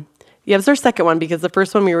second one? Yeah, it was our second one, because the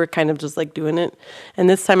first one we were kind of just like doing it. And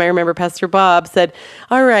this time I remember Pastor Bob said,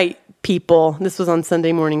 all right, people, this was on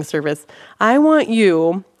Sunday morning service, I want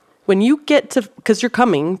you, when you get to, because you're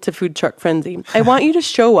coming to Food Truck Frenzy, I want you to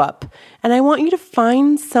show up, and I want you to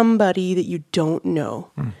find somebody that you don't know.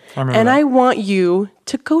 I want you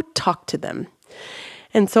to go talk to them.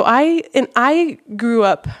 And so I grew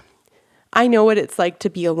up, I know what it's like to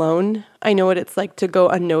be alone. I know what it's like to go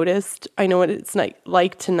unnoticed. I know what it's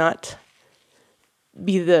like to not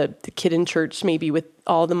be the kid in church maybe with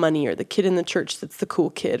all the money, or the kid in the church that's the cool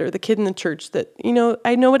kid, or the kid in the church that,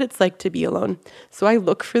 I know what it's like to be alone. So I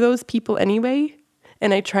look for those people anyway,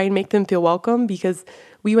 and I try and make them feel welcome, because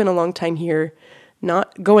we went a long time here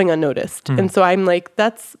not going unnoticed. And so I'm like,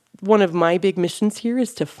 that's one of my big missions here,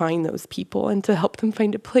 is to find those people and to help them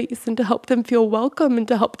find a place and to help them feel welcome and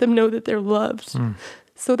to help them know that they're loved.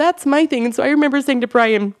 So that's my thing. And so I remember saying to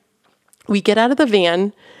Brian, we get out of the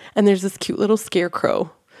van and there's this cute little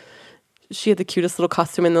scarecrow. She had the cutest little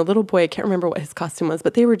costume, and the little boy, I can't remember what his costume was,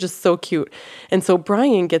 but they were just so cute. And so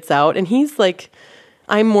Brian gets out, and he's like,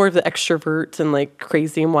 I'm more of the extrovert and like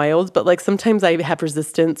crazy and wild, but like sometimes I have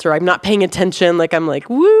resistance, or I'm not paying attention. Like I'm like,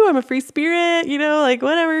 woo, I'm a free spirit, like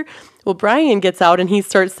whatever. Well, Brian gets out and he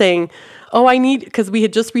starts saying, oh, because we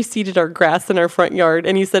had just reseeded our grass in our front yard.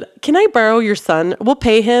 And he said, can I borrow your son? We'll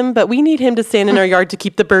pay him, but we need him to stand in our yard to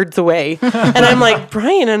keep the birds away. And I'm like,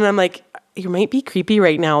 Brian, and I'm like, you might be creepy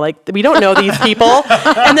right now. Like, we don't know these people.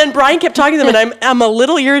 And then Brian kept talking to them, and I'm a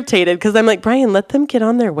little irritated, because I'm like, Brian, let them get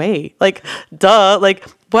on their way. Like, duh. Like,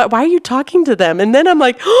 why are you talking to them? And then I'm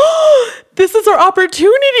like, oh, this is our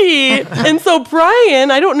opportunity. And so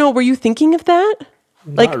Brian, I don't know, were you thinking of that?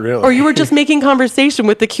 Like, not really. Or you were just making conversation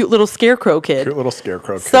with the cute little scarecrow kid? Cute little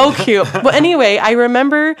scarecrow kid. So cute. Well, anyway, I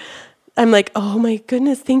remember, I'm like, oh my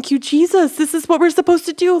goodness, thank you, Jesus. This is what we're supposed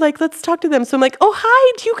to do. Like, let's talk to them. So I'm like, oh,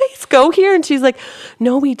 hi, do you guys go here? And she's like,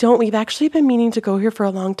 no, we don't. We've actually been meaning to go here for a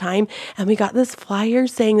long time. And we got this flyer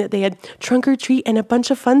saying that they had trunk or treat and a bunch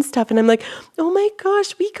of fun stuff. And I'm like, oh my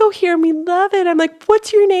gosh, we go here and we love it. I'm like,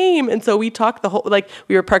 what's your name? And so we talked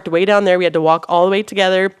we were parked way down there. We had to walk all the way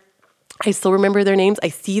together. I still remember their names. I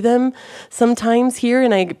see them sometimes here,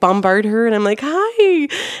 and I bombard her, and I'm like, hi.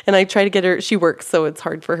 And I try to get her. She works, so it's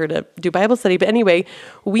hard for her to do Bible study. But anyway,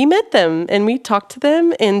 we met them, and we talked to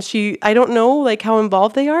them, and I don't know like how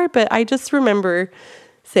involved they are, but I just remember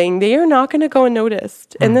saying they are not going to go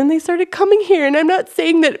unnoticed. And then they started coming here, and I'm not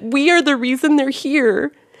saying that we are the reason they're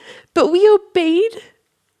here, but we obeyed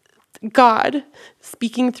God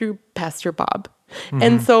speaking through Pastor Bob.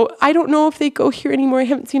 And so I don't know if they go here anymore. I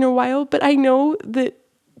haven't seen in a while, but I know that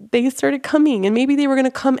they started coming, and maybe they were going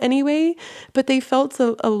to come anyway, but they felt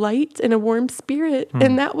a light and a warm spirit.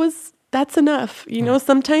 And that's enough.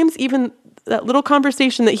 Sometimes even that little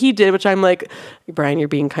conversation that he did, which I'm like, Brian, you're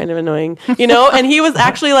being kind of annoying, and he was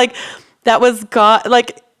actually like, that was God.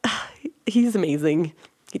 Like, he's amazing.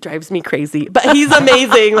 He drives me crazy, but he's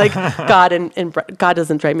amazing. Like God and God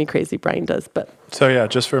doesn't drive me crazy. Brian does, but. So yeah,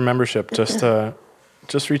 just for membership,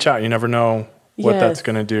 just reach out. You never know what that's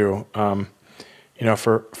going to do.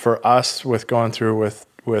 For us with going through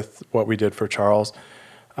with what we did for Charles,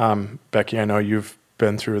 Becky, I know you've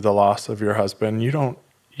been through the loss of your husband. You don't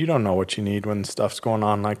know what you need when stuff's going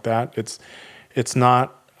on like that. It's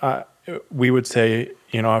not, we would say,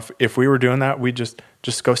 if we were doing that, we just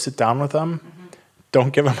go sit down with them. Mm-hmm.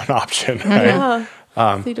 Don't give them an option, right?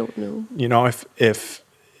 Yeah, they don't know. If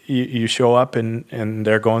you show up and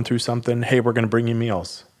they're going through something, hey, we're going to bring you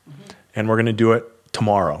meals, and we're going to do it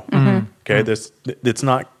tomorrow. Mm-hmm. Okay, it's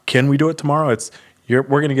not, can we do it tomorrow? It's we're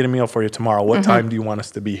going to get a meal for you tomorrow. What time do you want us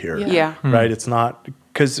to be here? Yeah. Right. It's not,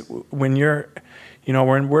 because when you're,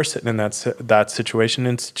 when we're sitting in that situation,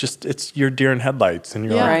 it's your deer in headlights, and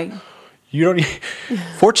you're like, right. You don't.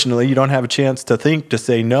 Fortunately, you don't have a chance to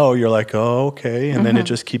say no. You're like, oh, okay, and then it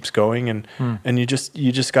just keeps going, and you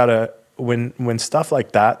just gotta, when stuff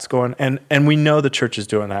like that's going, and we know the church is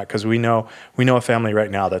doing that, because we know a family right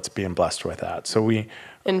now that's being blessed with that. So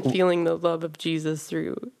and feeling the love of Jesus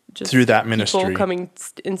through that ministry, people coming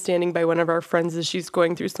and standing by one of our friends as she's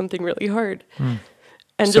going through something really hard.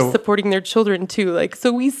 And just supporting their children too. Like,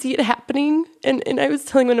 so we see it happening. And I was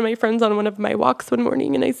telling one of my friends on one of my walks one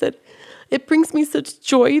morning, and I said, it brings me such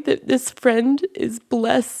joy that this friend is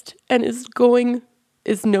blessed and is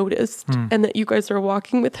noticed, and that you guys are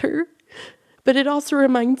walking with her. But it also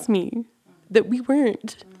reminds me that we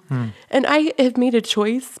weren't. And I have made a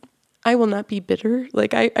choice. I will not be bitter.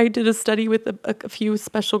 Like I did a study with a few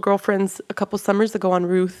special girlfriends a couple summers ago on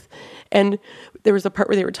Ruth. And there was a part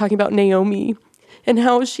where they were talking about Naomi and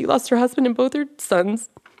how she lost her husband and both her sons.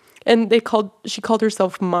 And she called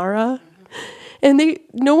herself Mara. And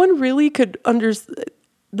no one really could understand.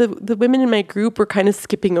 The women in my group were kind of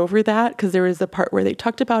skipping over that because there was a part where they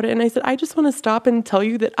talked about it. And I said, I just want to stop and tell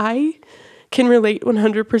you that I can relate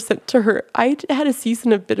 100% to her. I had a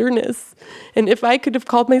season of bitterness. And if I could have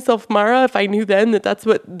called myself Mara, if I knew then that that's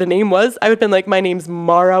what the name was, I would have been like, my name's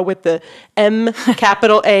Mara with the M,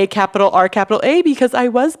 capital A, capital R, capital A, because I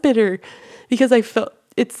was bitter. Because I felt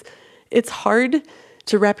it's hard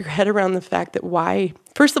to wrap your head around the fact that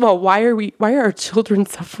first of all, why are our children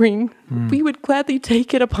suffering? We would gladly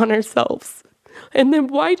take it upon ourselves. And then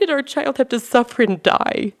why did our child have to suffer and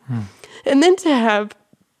die? And then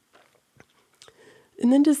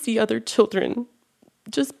to see other children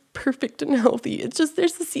just perfect and healthy. It's just,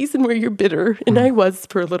 there's a season where you're bitter, and I was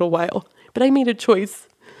for a little while. But I made a choice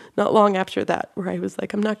not long after that where I was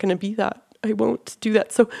like, I'm not going to be that. I won't do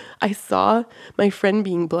that. So I saw my friend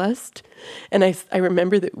being blessed, and I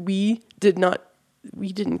remember that we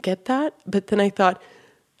didn't get that, but then I thought,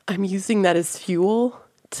 I'm using that as fuel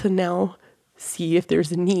to now see if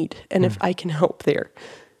there's a need and if I can help there.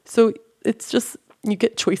 So it's just, you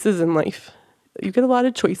get choices in life. You get a lot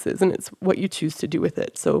of choices, and it's what you choose to do with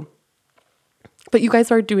it. So, but you guys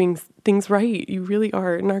are doing things right. You really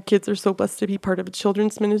are. And our kids are so blessed to be part of a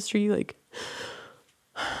children's ministry. Like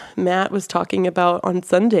Matt was talking about on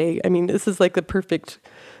Sunday. I mean, this is like the perfect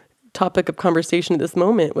topic of conversation at this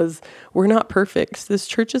moment was, we're not perfect. This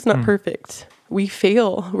church is not perfect. We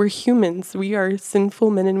fail. We're humans. We are sinful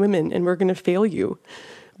men and women, and we're going to fail you.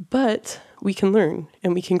 But we can learn,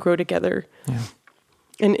 and we can grow together. Yeah.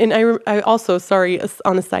 And I also, sorry,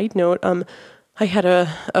 on a side note, I had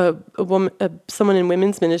a woman, someone in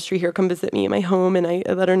women's ministry here come visit me at my home, and I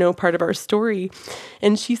let her know part of our story.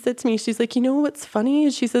 And she said to me, she's like, you know what's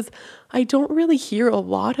funny? She says, I don't really hear a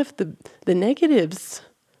lot of the negatives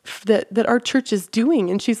that our church is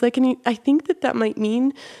doing. And she's like, and I think that might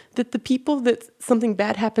mean that the people that something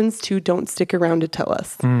bad happens to don't stick around to tell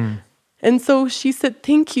us. And so she said,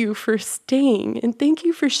 thank you for staying, and thank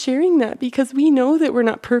you for sharing that, because we know that we're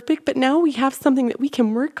not perfect, but now we have something that we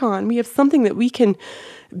can work on. We have something that we can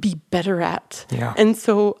be better at. Yeah. And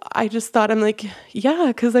so I just thought, I'm like, yeah,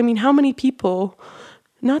 because I mean, how many people,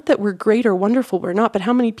 not that we're great or wonderful, we're not, but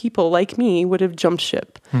how many people like me would have jumped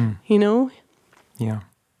ship, you know? Yeah.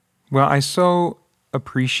 Well, I so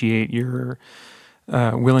appreciate your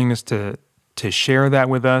willingness to share that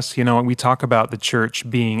with us. You know, we talk about the church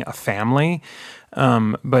being a family,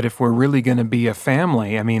 but if we're really going to be a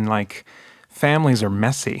family, I mean, like, families are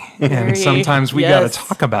messy, and sometimes we got to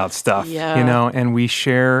talk about stuff, you know, and we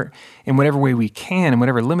share in whatever way we can, in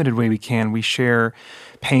whatever limited way we can. We share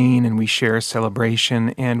pain, and we share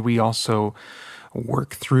celebration, and we also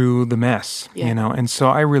work through the mess, you know. And so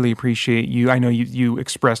I really appreciate you. I know you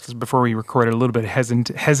expressed before we recorded a little bit of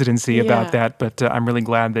hesitancy about that, but I'm really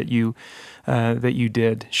glad that you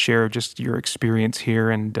did share just your experience here,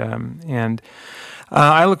 and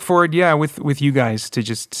I look forward, with you guys to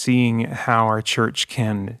just seeing how our church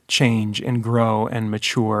can change and grow and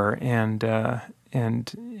mature and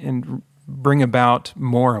bring about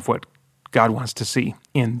more of what God wants to see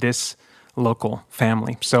in this local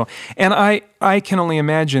family. So, and I can only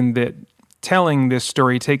imagine that telling this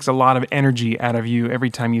story takes a lot of energy out of you every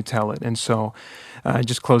time you tell it. And so,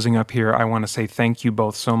 just closing up here, I want to say thank you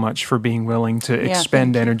both so much for being willing to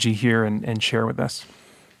expend energy here and share with us.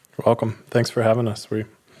 You're welcome. Thanks for having us. We're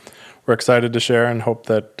excited to share and hope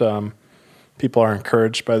that people are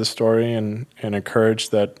encouraged by the story and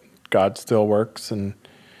encouraged that God still works and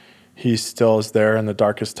He still is there in the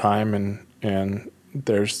darkest time, and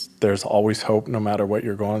there's always hope no matter what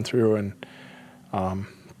you're going through, and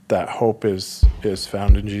that hope is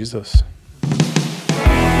found in Jesus.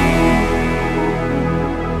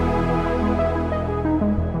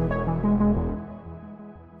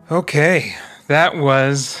 Okay, that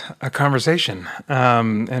was a conversation,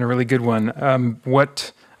 and a really good one.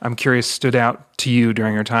 What, I'm curious, stood out to you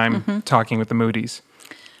during our time talking with the Moody's?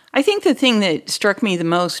 I think the thing that struck me the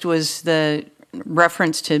most was the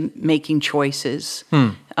reference to making choices.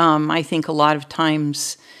 I think a lot of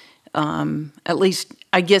times, at least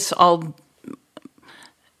I guess I'll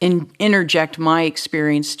interject my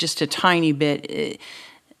experience just a tiny bit.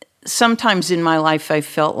 Sometimes in my life I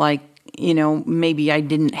felt like maybe I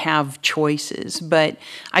didn't have choices, but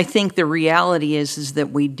I think the reality is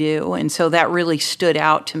that we do. And so that really stood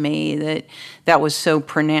out to me, that was so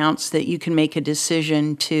pronounced, that you can make a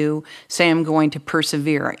decision to say, I'm going to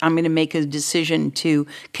persevere. I'm going to make a decision to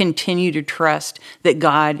continue to trust that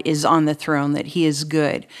God is on the throne, that he is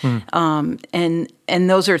good. And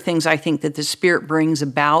those are things I think that the Spirit brings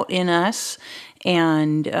about in us.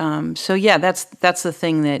 And so, yeah, that's the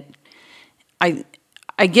thing that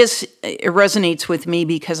I guess it resonates with me,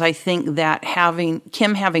 because I think that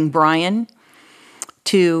having Brian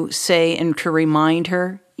to say and to remind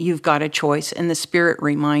her, you've got a choice, and the Spirit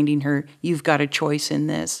reminding her, you've got a choice in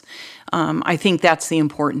this. I think that's the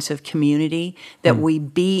importance of community, that we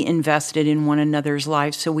be invested in one another's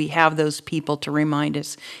lives, so we have those people to remind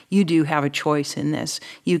us, you do have a choice in this.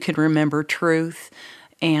 You can remember truth,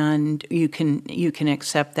 and you can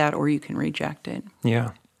accept that, or you can reject it.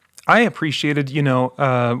 Yeah. I appreciated,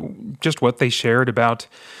 just what they shared about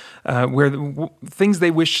things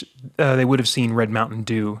they wish they would have seen Red Mountain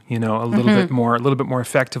do, a little bit more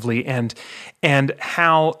effectively, and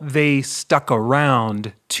how they stuck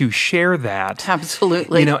around to share that.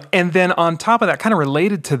 Absolutely. And then on top of that, kind of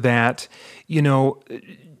related to that,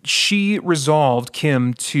 she resolved,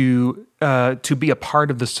 Kim, to be a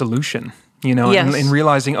part of the solution. Yes. And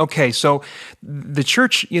realizing, okay, so the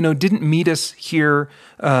church, didn't meet us here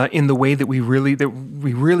in the way that we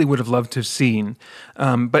really would have loved to have seen.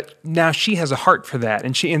 But now she has a heart for that,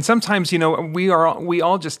 and sometimes, we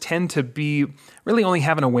all just tend to be really only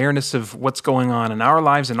have an awareness of what's going on in our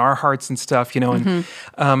lives and our hearts and stuff, and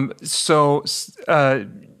so.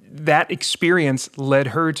 That experience led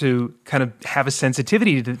her to kind of have a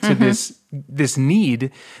sensitivity to this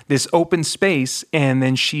need, this open space, and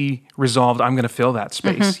then she resolved, I'm going to fill that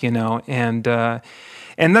space, and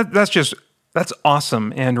that's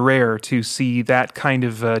awesome and rare to see that kind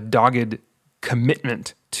of dogged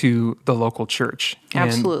commitment to the local church.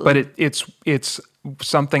 Absolutely. But it's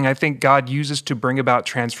something I think God uses to bring about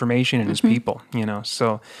transformation in His people,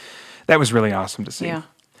 So that was really awesome to see. Yeah.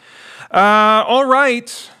 All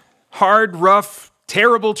right. Hard, rough,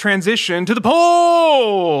 terrible transition to the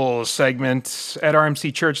poll segment at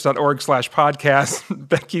rmcchurch.org/podcast.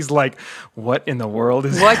 Becky's like, what in the world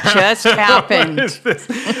is What just happened? What is this?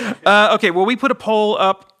 Okay, well, we put a poll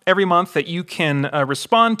up every month that you can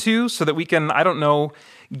respond to so that we can,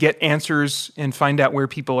 get answers and find out where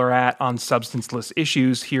people are at on substanceless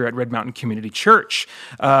issues here at Red Mountain Community Church.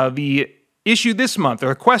 The issue this month, or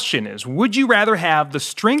the question is, would you rather have the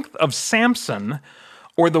strength of Samson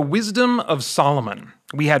or the wisdom of Solomon?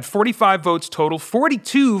 We had 45 votes total.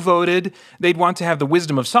 42 voted they'd want to have the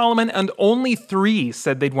wisdom of Solomon, and only 3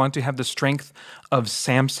 said they'd want to have the strength of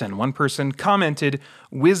Samson. One person commented,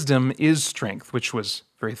 wisdom is strength, which was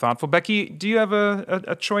very thoughtful. Becky, do you have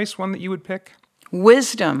a choice, one that you would pick?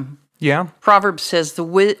 Wisdom. Yeah? Proverbs says the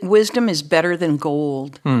wisdom is better than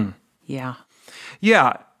gold. Yeah.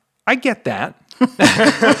 Yeah, I get that.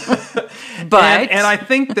 But and I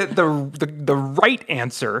think that the right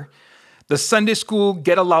answer, the Sunday school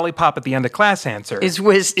get a lollipop at the end of class answer, is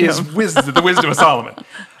wisdom. The wisdom of Solomon.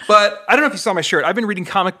 But I don't know if you saw my shirt. I've been reading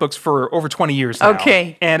comic books for over 20 years now.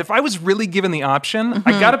 Okay. And if I was really given the option,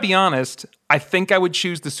 I got to be honest, I think I would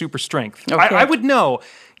choose the super strength. Okay. I would know,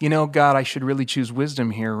 God, I should really choose wisdom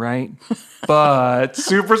here, right? But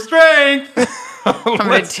super strength. I'm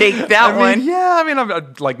going to take that one. Yeah,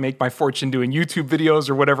 I'd like make my fortune doing YouTube videos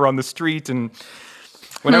or whatever on the street. And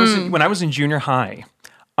when I was in junior high,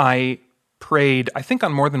 I prayed, I think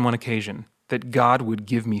on more than one occasion, that God would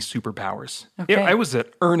give me superpowers. Okay. It was an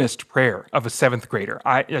earnest prayer of a 7th grader.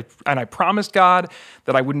 I promised God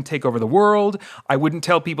that I wouldn't take over the world. I wouldn't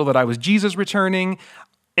tell people that I was Jesus returning.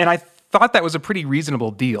 And I thought that was a pretty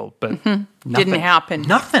reasonable deal, but nothing. Didn't happen.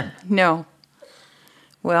 Nothing. No.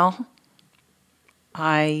 Well,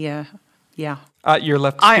 yeah. You're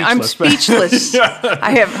left speechless. I'm speechless.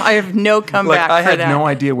 I have no comeback I for had that. no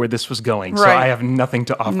idea where this was going, so Right. I have nothing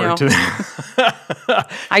to offer No. to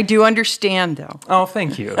that. I do understand, though. Oh,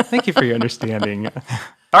 thank you. Thank you for your understanding.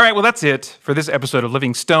 All right, well, that's it for this episode of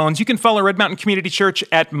Living Stones. You can follow Red Mountain Community Church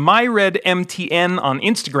at MyRedMTN on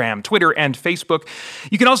Instagram, Twitter, and Facebook.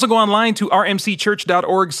 You can also go online to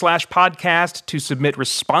rmcchurch.org/podcast to submit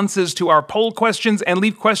responses to our poll questions and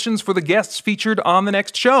leave questions for the guests featured on the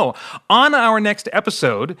next show. On our next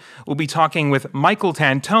episode, we'll be talking with Michael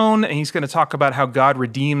Tantone, and he's going to talk about how God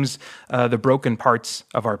redeems the broken parts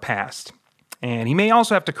of our past. And he may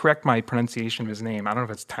also have to correct my pronunciation of his name. I don't know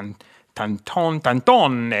if it's Tantone,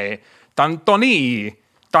 Tantoni.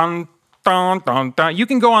 You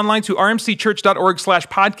can go online to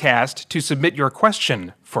rmcchurch.org/podcast to submit your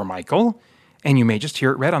question for Michael. and you may just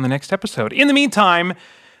hear it read on the next episode. In the meantime,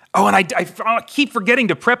 and I keep forgetting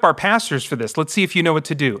to prep our pastors for this. Let's see if you know what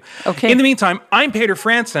to do. Okay. In the meantime, I'm Peter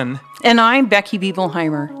Franson. And I'm Becky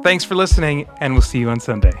Biebelheimer. Thanks for listening, and we'll see you on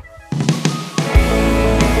Sunday.